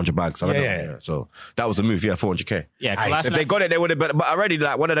call it 400 bags. I don't know. Yeah. So that was the move. Yeah, 400K. Yeah, Nice. last If night- they got it, they would have been. But already,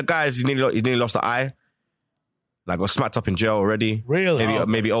 like, one of the guys, he nearly lost the eye. Like, got smacked up in jail already. Really?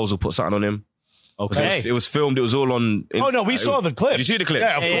 Maybe Ozil put something on him. Okay. It was filmed. It was all on. Oh, no, we saw the clips. Did you see the clips?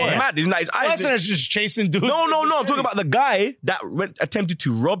 Yeah, of course. Yeah. Mad. His eyes. Lesnar's just chasing dudes. No. I'm talking about the guy that attempted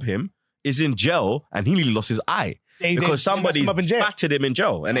to rob him is in jail and he nearly lost his eye. They Because messed somebody him up in jail. battered him in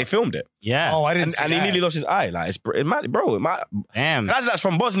jail and they filmed it. Yeah. Oh, I didn't And, see and he that. nearly lost his eye. Like, it might, bro. It might. Damn. Guys that's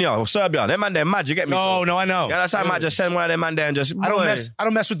from Bosnia or Serbia. Them man, they're mad. You get me? No, I know. Yeah, that's how I might just send one of them man there and just. I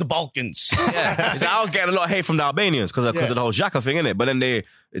don't mess with the Balkans. Yeah. It's like I was getting a lot of hate from the Albanians because of the whole Xhaka thing, innit? But then they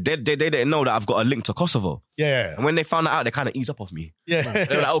didn't know that I've got a link to Kosovo. Yeah. And when they found that out, they kind of eased up off me. Yeah.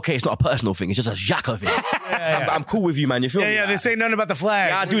 They were like, okay, it's not a personal thing. It's just a Xhaka thing. I'm cool with you, man. You feel me? Yeah, they say nothing about the flag.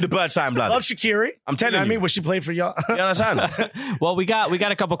 Yeah, I do the bird sign, blood. Love Shaqiri. I'm telling You know what I you. mean? What she played for y'all. You understand? Well, we got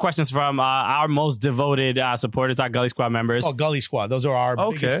a couple questions from our most devoted supporters, our Gully Squad members. Oh, Gully Squad. Those are our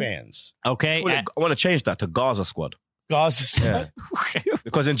Okay. biggest fans. Okay. I want to change that to Gaza squad. Gaza.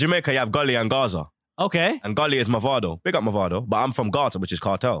 Because in Jamaica, you have Gully and Gaza. Okay. And Gully is Mavado. Big up Mavado. But I'm from Gaza, which is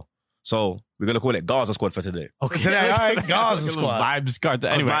cartel. So we're going to call it Gaza squad for today. Okay. Today, all right, Gaza Squad. Vibes card.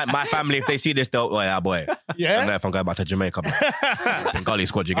 Anyway. Anyway. My family, if they see this, they'll, oh, yeah, boy. I don't know Yeah. if I'm going back to Jamaica. But Gully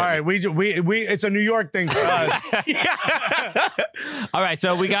squad, you get All me? right, we it's a New York thing for us. All right,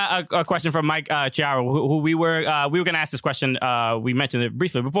 so we got a question from Mike Chiaro, who we were going to ask this question. We mentioned it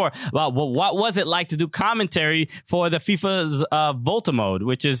briefly before about what was it like to do commentary for the FIFA's Volta mode,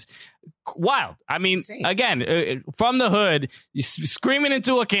 which is wild. I mean, again, from the hood, screaming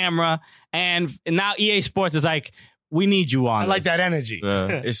into a camera, and now EA Sports is like, we need you on. I like that energy.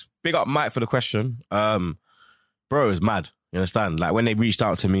 It's big up Mike for the question. Bro, it's mad. You understand? Like when they reached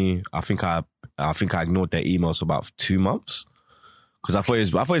out to me, I think I ignored their emails for about 2 months. Because I thought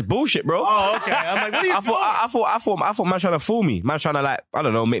it was bullshit, bro. Oh, okay. I'm like, what are you doing? I thought man trying to fool me. Man trying to, like, I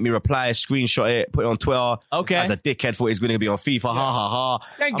don't know, make me reply, screenshot it, put it on Twitter. Okay. As a dickhead, thought he's going to be on FIFA. Ha ha ha.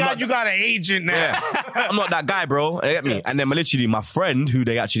 Thank God you got an agent now. Yeah. I'm not that guy, bro. You get me? And then literally my friend who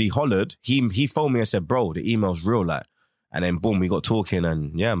they actually hollered, he phoned me and said, bro, the email's real, like. And then boom, we got talking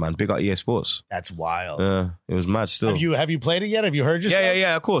and yeah, man, big up EA Sports. That's wild. It was mad still. Have you played it yet? Have you heard yourself?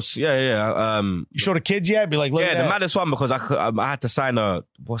 Yeah, of course. Yeah. You show the kids yet? Be like, look at the that. maddest one because I had to sign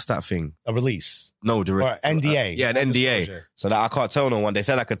what's that thing? A release. No, Or NDA. Yeah, an NDA. Disclosure. So that I can't tell no one. They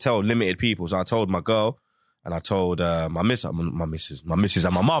said I could tell limited people. So I told my girl and I told my missus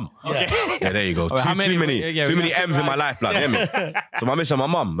and my mum. Okay. Yeah, there you go. How Too many- many yeah, we got M's in my life, blood. Hear me? So my missus and my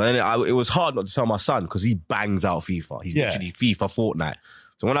mum. But then it was hard not to tell my son because he bangs out FIFA. He's literally FIFA Fortnite.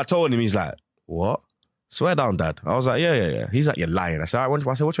 So when I told him, he's like, "What? Swear down, Dad." I was like, "Yeah." He's like, "You're lying." I said, "All right,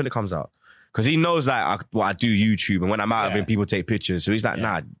 watch when it comes out." Because he knows like I do YouTube, and when I'm out of him, people take pictures. So he's like,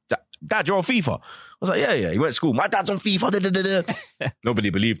 "Nah, Dad, you're on FIFA." I was like, "Yeah." He went to school. My dad's on FIFA. Da, da, da, da.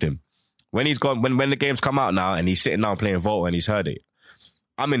 Nobody believed him. When he's gone, when the game's come out now and he's sitting down playing Volta and he's heard it,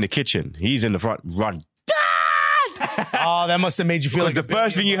 I'm in the kitchen. He's in the front, run. Dad! Oh, that must have made you feel like the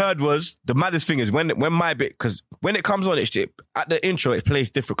first thing you heard was, the maddest thing is when my bit, because when it comes on, at the intro, it plays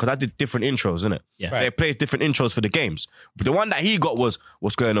different, because I did different intros, innit? Yeah. So it plays different intros for the games. But the one that he got was,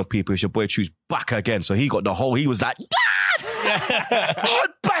 what's going on, people? It's your boy Troopz back again. So he got the whole, he was like, Dad! I'm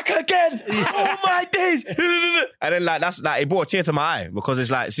back again! Oh my days! And then like, that's like, it brought a tear to my eye, because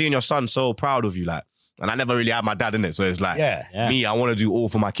it's like seeing your son so proud of you, like, and I never really had my dad in it. So it's like, Yeah. me, I want to do all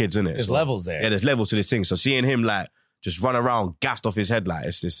for my kids, innit? There's So, levels there. Yeah, there's levels to this thing. So seeing him like, just run around, gassed off his head, like,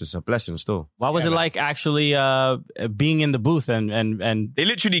 it's a blessing still. What was it like actually being in the booth and They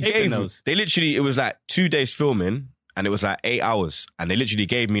literally Taping gave those. it was like 2 days filming and it was like 8 hours. And they literally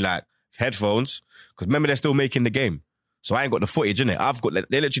gave me like headphones, because remember they're still making the game. So I ain't got the footage in it.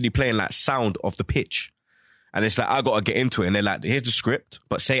 They're literally playing like sound of the pitch. And it's like, I got to get into it. And they're like, here's the script,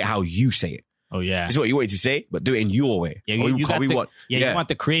 but say it how you say it. oh yeah. This is what you wanted to say, but do it in your way. Yeah, you want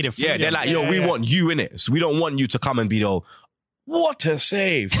the creative freedom. Yeah, they're like, yo, we want you in it. So we don't want you to come and be the, what a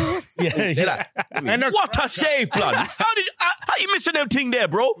save. Yeah, They're like, And they're what a save, blood. How you missing them thing there,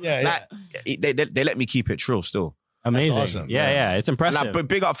 bro? Yeah, like, they let me keep it true still. Amazing. That's awesome. Yeah, it's And impressive. like, but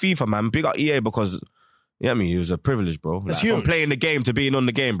big up FIFA, man. Big up EA, because, yeah, I mean, it was a privilege, bro. Like, That's from huge. playing the game to being on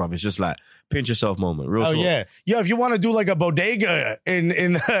the game, bro. It's just like, pinch yourself moment. Real Oh talk. yeah, yo! If you want to do like a bodega in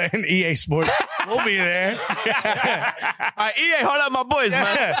EA Sports, we'll be there. All right, EA, hold out my boys,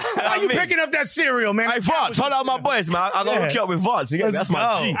 man. Why you picking up that cereal, man? Hey, Vance, hold out my boys, man. I gotta hook you up with Vance. You get me? Let's That's my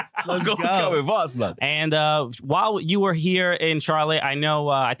go. G. Let's I'll go hook you up with Vance, man. And while you were here in Charlotte, I know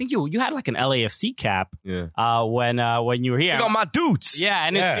I think you had like an LAFC cap Yeah. when you were here. You got my dudes. Yeah,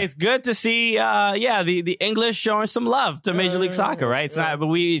 and Yeah. it's good to see the the English showing some love to Major League Soccer, right? It's not, but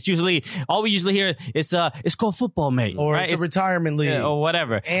it's usually all we usually hear is it's called football, mate, or right? it's a retirement league, or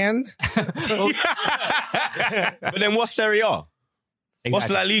whatever. And But then what's Serie A? Exactly. What's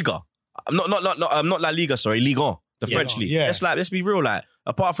La Liga? Not La Liga. Sorry, Ligue 1, the French league. Yeah. Let's be real. Like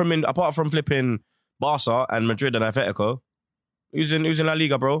apart from flipping Barca and Madrid and Atletico, who's in La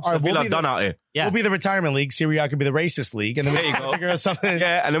Liga, bro? All right, Sevilla done out here. Yeah. we'll be the retirement league. Serie A could be the racist league, and then There you we go. figure out something.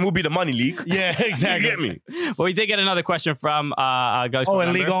 Yeah, and then we'll be the money league. Yeah, exactly. You get me? Well, we did get another question from Ghost. Oh,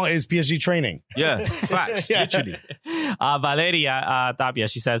 and Ligue 1 is PSG training. Yeah, facts. Yeah. Literally. Valeria Tapia,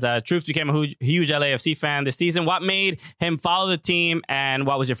 she says, Troopz became a huge LAFC fan this season. What made him follow the team, and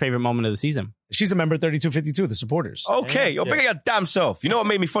what was your favorite moment of the season? She's a member of 3252, the supporters. Okay, you're big at your damn self. You know what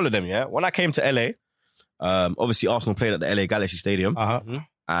made me follow them, yeah? When I came to LA, obviously Arsenal played at the LA Galaxy Stadium.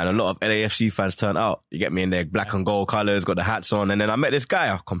 And a lot of LAFC fans turned out. You get me in their black and gold colours, got the hats on. And then I met this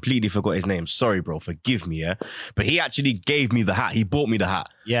guy. I completely forgot his name. Sorry, bro. Forgive me, yeah? But he actually gave me the hat. He bought me the hat.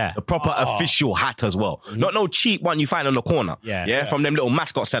 Yeah. The proper official hat as well. Not no cheap one you find on the corner. Yeah. From them little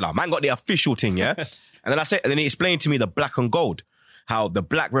mascot seller. Man got the official thing, yeah? And then he explained to me the black and gold. How the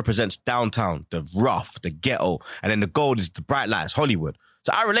black represents downtown, the rough, the ghetto. And then the gold is the bright lights, Hollywood.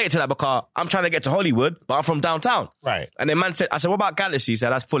 So I related to that because I'm trying to get to Hollywood, but I'm from downtown. Right. And then man said, I said, what about Galaxy? He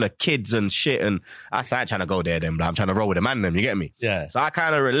said, that's full of kids and shit. And I said, I ain't trying to go there then, but I'm trying to roll with the man them, you get me? Yeah. So I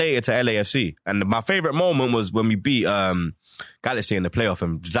kind of related to LAFC. And my favorite moment was when we beat Galaxy in the playoff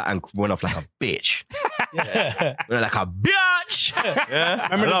and Zlatan went off like a bitch. Went like a bitch. Yeah.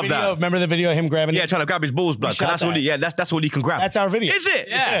 Remember the video of him grabbing Yeah, trying to grab his balls, blood. 'Cause That's all that's all he can grab. That's our video. Is it?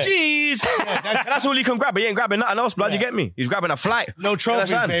 Yeah. Jeez. That's all he can grab. He ain't grabbing nothing else, blood. You get me? He's grabbing a flight. No You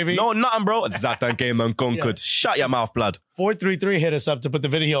trophies, understand? baby. No, nothing, bro. That game unconquered. Shut your mouth, blood. 433 hit us up to put the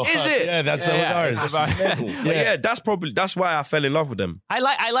video Is up. it? Yeah, that's ours. But yeah, that's why I fell in love with them. I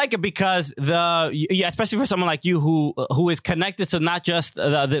like it because especially for someone like you who is connected to not just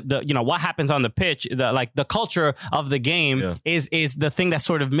the what happens on the pitch, the culture of the game is the thing that's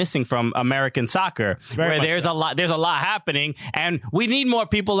sort of missing from American soccer, where there's a lot happening, and we need more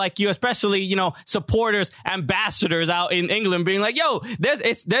people like you, especially supporters, ambassadors out in England, being like, yo,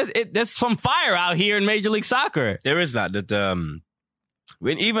 there's some fire out here in Major League Soccer. There is that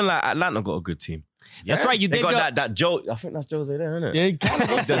when even like Atlanta got a good team. That's right. You They did got that Joe. I think that's Jose there, isn't it? Yeah, he kind of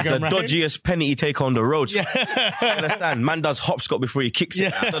looks like him, the right? dodgiest penny he take on the road. You understand? Man does hopscotch before he kicks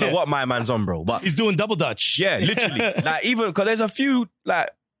it. I don't know what my man's on, bro. But He's doing double dutch. yeah, literally. Like even because there's a few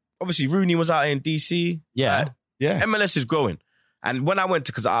obviously Rooney was out in DC. Yeah. Yeah. MLS is growing. And when I went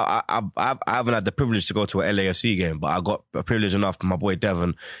to, because I haven't had the privilege to go to an LAFC game, but I got a privilege enough. My boy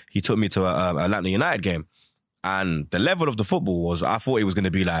Devon, he took me to an Atlanta United game. And the level of the football was, I thought it was going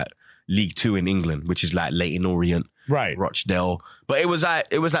to be like League 2 in England, which is like Leyton Orient, Right. Rochdale. But it was like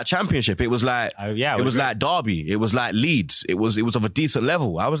Championship. It was like, it was like Derby. It was like Leeds. It was of a decent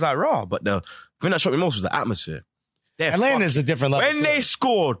level. I was like, raw. But the thing that shocked me most was the atmosphere. Atlanta's a different level. When they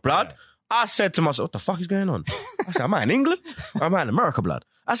scored, blood, I said to myself, what the fuck is going on? I said, am I in England? Or am I in America, blood?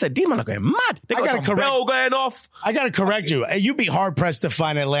 I said, these men are going mad. They got some bell going off. I got to correct you. You'd be hard pressed to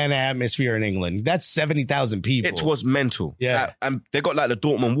find Atlanta atmosphere in England. That's 70,000 people. It was mental. Yeah. Like, and they got like the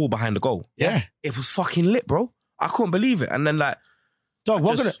Dortmund wall behind the goal. Yeah. It was fucking lit, bro. I couldn't believe it. And then like, Dog,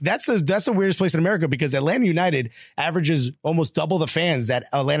 that's the weirdest place in America because Atlanta United averages almost double the fans that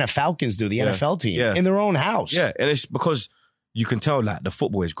Atlanta Falcons do, the NFL team, in their own house. Yeah. And it's because you can tell like the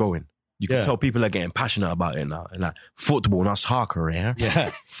football is growing. You can tell people are getting passionate about it now. And like football, not soccer, yeah? Yeah.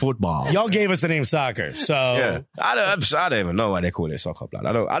 Football. Y'all gave us the name soccer. So Yeah. I don't even know why they call it soccer, blood.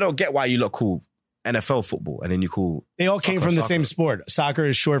 I don't get why you lot call NFL football and then you call they all came from the same sport. Soccer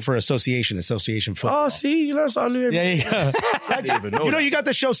is short for association football. Oh, see, you know something new. Yeah, yeah. That's, even know you got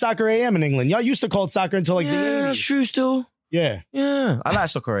the show Soccer AM in England. Y'all used to call it soccer until like the Yeah, 80s. that's true still. Yeah. Yeah. I like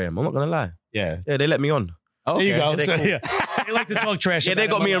soccer AM. I'm not going to lie. Yeah. Yeah, they let me on. Okay. There you go. they're So, cool. yeah. They like to talk trash. Yeah, they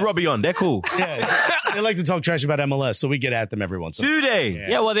about got me and MLS. Robbie on. They're cool. Yeah. They like to talk trash about MLS, so we get at them every once in a while. Do they? Yeah.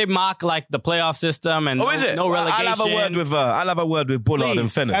 Yeah, well, they mock like the playoff system and Oh, is it? no relegation. I'll have a word with Bullard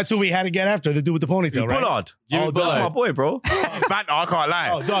and Fenner. That's who we had to get after, the dude with the ponytail, right? Bullard. Jimmy That's Bullard. my boy, bro. He's banter, I can't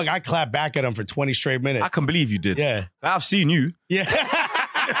lie. Oh, dog, I clapped back at him for 20 straight minutes. I can believe you did. Yeah. I've seen you. Yeah.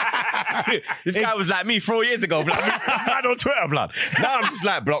 This guy was like me 4 years ago. Blood. Mad on Twitter, blood. Now I'm just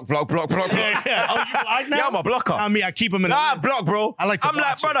like block. Yeah. Oh, you block now? Yeah, I'm a blocker. I mean, I keep him in Nah, the block, bro. I like to I'm like,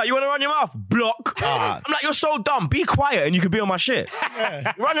 watch it. brother, you want to run your mouth? Block. I'm like, you're so dumb. Be quiet and you can be on my shit.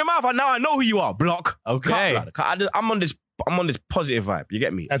 Run your mouth. And now I know who you are. Block. Okay. Cut, blood. I'm on this I'm on this positive vibe. You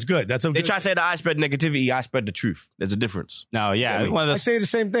get me? That's good. That's a They good. try to say that I spread negativity, I spread the truth. There's a difference. No, yeah. Yeah, One I of say the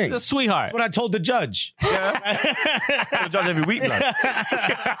same thing. the That's sweetheart. what I told the judge. I judge every week, man.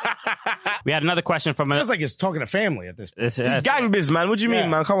 We had another question from It's like it's talking to family at this point. It's gang biz, man. What do you mean,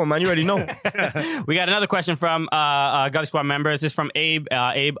 man? Come on, man. You already know. We got another question from Gully Squad member. This is from Abe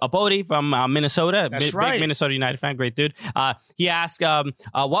Apodi from Minnesota. That's right. Big Minnesota United fan. Great dude. He asked,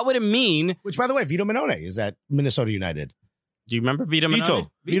 what would it mean? Which, by the way, Vito Minone is at Minnesota United. Do you remember Vito Minone?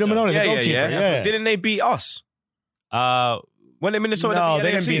 Vito Minone, the Yeah, goalkeeper. yeah. Didn't they beat us? When they Minnesota No, beat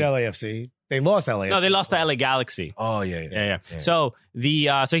they didn't LAFC? beat LAFC. They lost LAFC. No, they lost to LA Galaxy. Oh, yeah. Yeah. So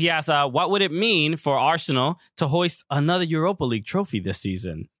so he asked, what would it mean for Arsenal to hoist another Europa League trophy this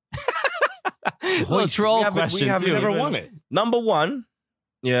season? Little troll We haven't- question we haven't too. never won it. Number one,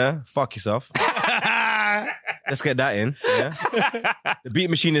 fuck yourself. Let's get that in. Yeah. The beat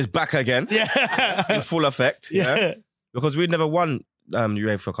machine is back again. Yeah. In full effect. Yeah. Because we'd never won the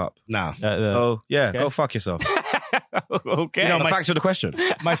UEFA Cup. Nah. So, go fuck yourself. Okay. You know, Thanks for the question.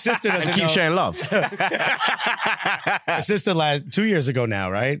 My sister doesn't And keep know. sharing love. My sister 2 years ago now,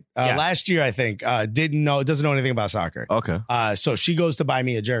 right? Yeah. Last year, I think, doesn't know anything about soccer. Okay. So she goes to buy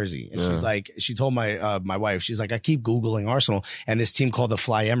me a jersey, and she's like, she told my my wife, she's like, I keep Googling Arsenal, and this team called the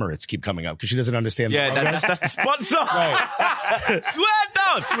Fly Emirates keep coming up because she doesn't understand. Yeah, the that's the sponsor. Right. Swear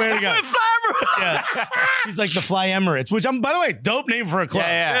down. Swear to God. We're Fly Emirates. Yeah. She's like the Fly Emirates, which by the way, dope name for a club.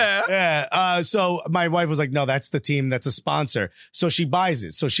 Yeah. So my wife was like, no, that's the team. That's a sponsor. So she buys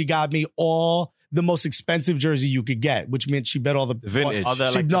it. So she got me all the most expensive jersey you could get, which meant she bet all the vintage. All the,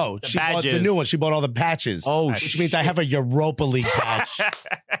 She, like, no, the she bought the badges. new one. She bought all the patches. Oh, which means I have a Europa League patch.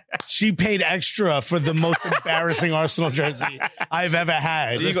 She paid extra for the most embarrassing Arsenal jersey I've ever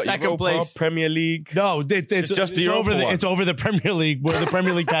had. So you got second Europa, place. Premier League. No, it's just the over Europa one. it's over the Premier League where the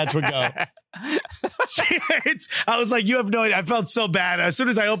Premier League patch would go. I was like, you have no idea. I felt so bad as soon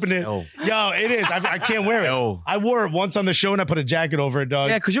as I opened it. No. Yo, it is. I can't wear it. No. I wore it once on the show and I put a jacket over it, dog.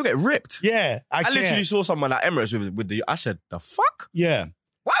 Yeah, because you'll get ripped. Yeah, I can't. literally saw someone at Emirates with the. I said, the fuck? Yeah.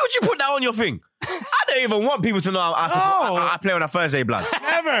 Why would you put that on your thing? I don't even want people to know I play on a Thursday, blood.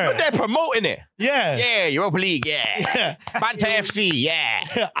 Never. But they're promoting it. Yeah. Yeah, Europa League, yeah. Yeah. Banta FC,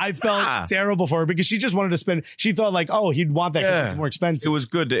 yeah. I felt terrible for her because she just wanted to spend. She thought like, oh, he'd want that because it's more It expensive. was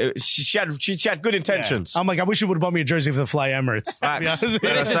good. She had good intentions. I'm like, I wish you would have bought me a jersey for the Fly Emirates. To be honest with You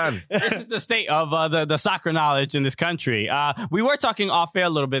you. understand? This is the state of the soccer knowledge in this country. We were talking off air a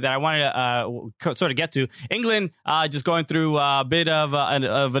little bit that I wanted to sort of get to. England just going through a bit of an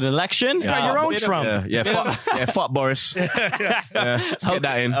election. You got your own Bit of- Trump. Fuck Boris. Let's get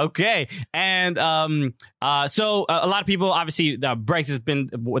that in. Okay. And so a lot of people, obviously, Brexit has been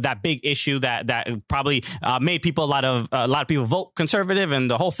that big issue that probably made people a lot of people vote conservative and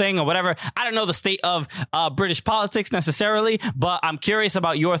the whole thing or whatever. I don't know the state of British politics necessarily, but I'm curious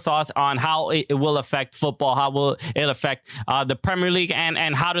about your thoughts on how it will affect football, how will it affect the Premier League,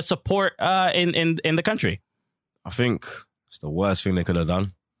 and how to support in the country. I think it's the worst thing they could have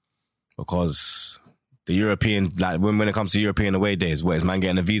done because the European, like when it comes to European away days, where is man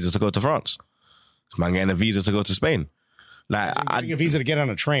getting a visa to go to France? Is man getting a visa to go to Spain? Like, Getting a visa to get on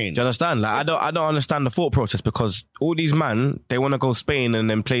a train. do you understand? Like, I don't understand the thought process because all these man, they want to go Spain and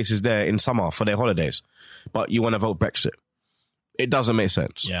then places there in summer for their holidays, but you want to vote Brexit. It doesn't make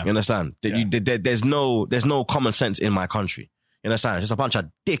sense. Yeah. You understand? There's no common sense in my country. You understand? It's just a bunch of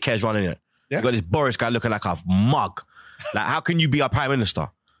dickheads running it. Yeah. You got this Boris guy looking like a mug. Like, how can you be our prime minister?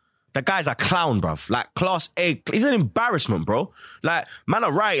 The guy's a clown, bruv. Like, class A. He's an embarrassment, bro. Like, man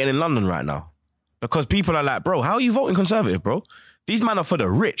are rioting in London right now. Because people are like, bro, how are you voting Conservative, bro? These men are for the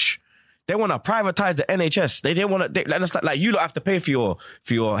rich. They want to privatize the NHS. They want to, like, you don't have to pay for your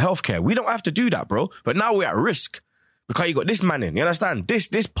healthcare. We don't have to do that, bro. But now we're at risk. Because you got this man in, you understand? This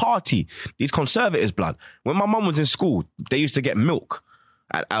party, these Conservatives, blood. When my mum was in school, they used to get milk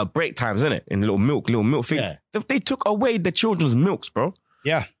at our break times, innit? In little milk thing. Yeah. They took away the children's milks, bro.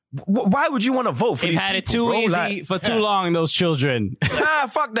 Yeah. Why would you want to vote for They've these had it people, too bro? easy Like, for too long, those children. nah,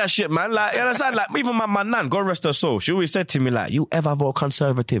 fuck that shit, man. Like, you understand? Like, even my nan, God rest her soul, she always said to me, like, you ever vote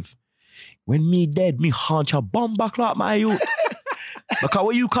Conservative? When me dead, me hunch a bomb back like my youth. Because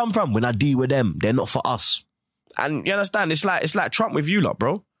where you come from, when I deal with them, they're not for us. And you understand? It's like Trump with you lot,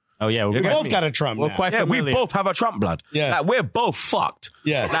 bro. Oh, yeah. We both got a Trump We're now. quite Yeah, we familiar. both have a Trump blood. Yeah. Like, we're both fucked.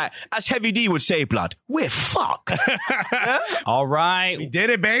 Yeah. Like, as Heavy D would say, blood, we're fucked. All right. We did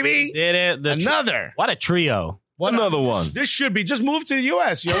it, baby. Did it. Another. What a trio. Another one. This should be just move to the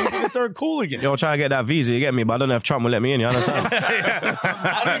U.S. You be the third cooligan. Yo, trying to get that visa, you get me, but I don't know if Trump will let me in. You understand?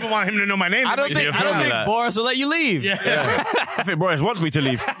 I don't even want him to know my name. I don't think Boris will let you leave. Yeah. I think Boris wants me to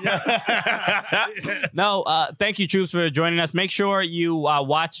leave. No, thank you, Troopz, for joining us. Make sure you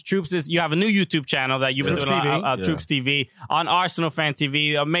watch Troopz'. You have a new YouTube channel that you've been doing, Troopz TV on Arsenal Fan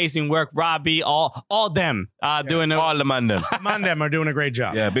TV. Amazing work, Robbie, all them doing it. All the man them. Man, them are doing a great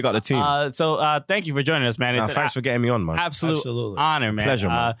job. Yeah, big up the team. So thank you for joining us, man. It's thanks for getting me on, man. Absolute honor, man. Pleasure,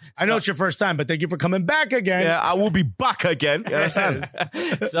 man. I know it's your first time, but thank you for coming back again. Yeah, I will be back again. You understand?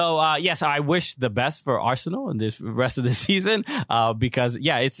 So yes, I wish the best for Arsenal in this rest of the season because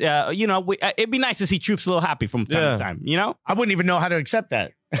it's it'd be nice to see Troopz a little happy from time to time. You know, I wouldn't even know how to accept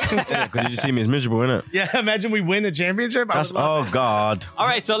that. Because you just see me as miserable, innit? Yeah, imagine we win the championship. Oh, God. All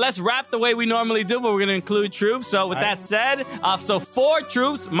right, so let's wrap the way we normally do, but we're going to include Troopz. So with that said, so for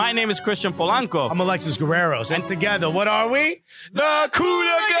Troopz, my name is Christian Polanco. I'm Alexis Guerreros. And together, what are we? The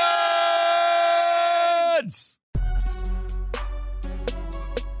Cooligans!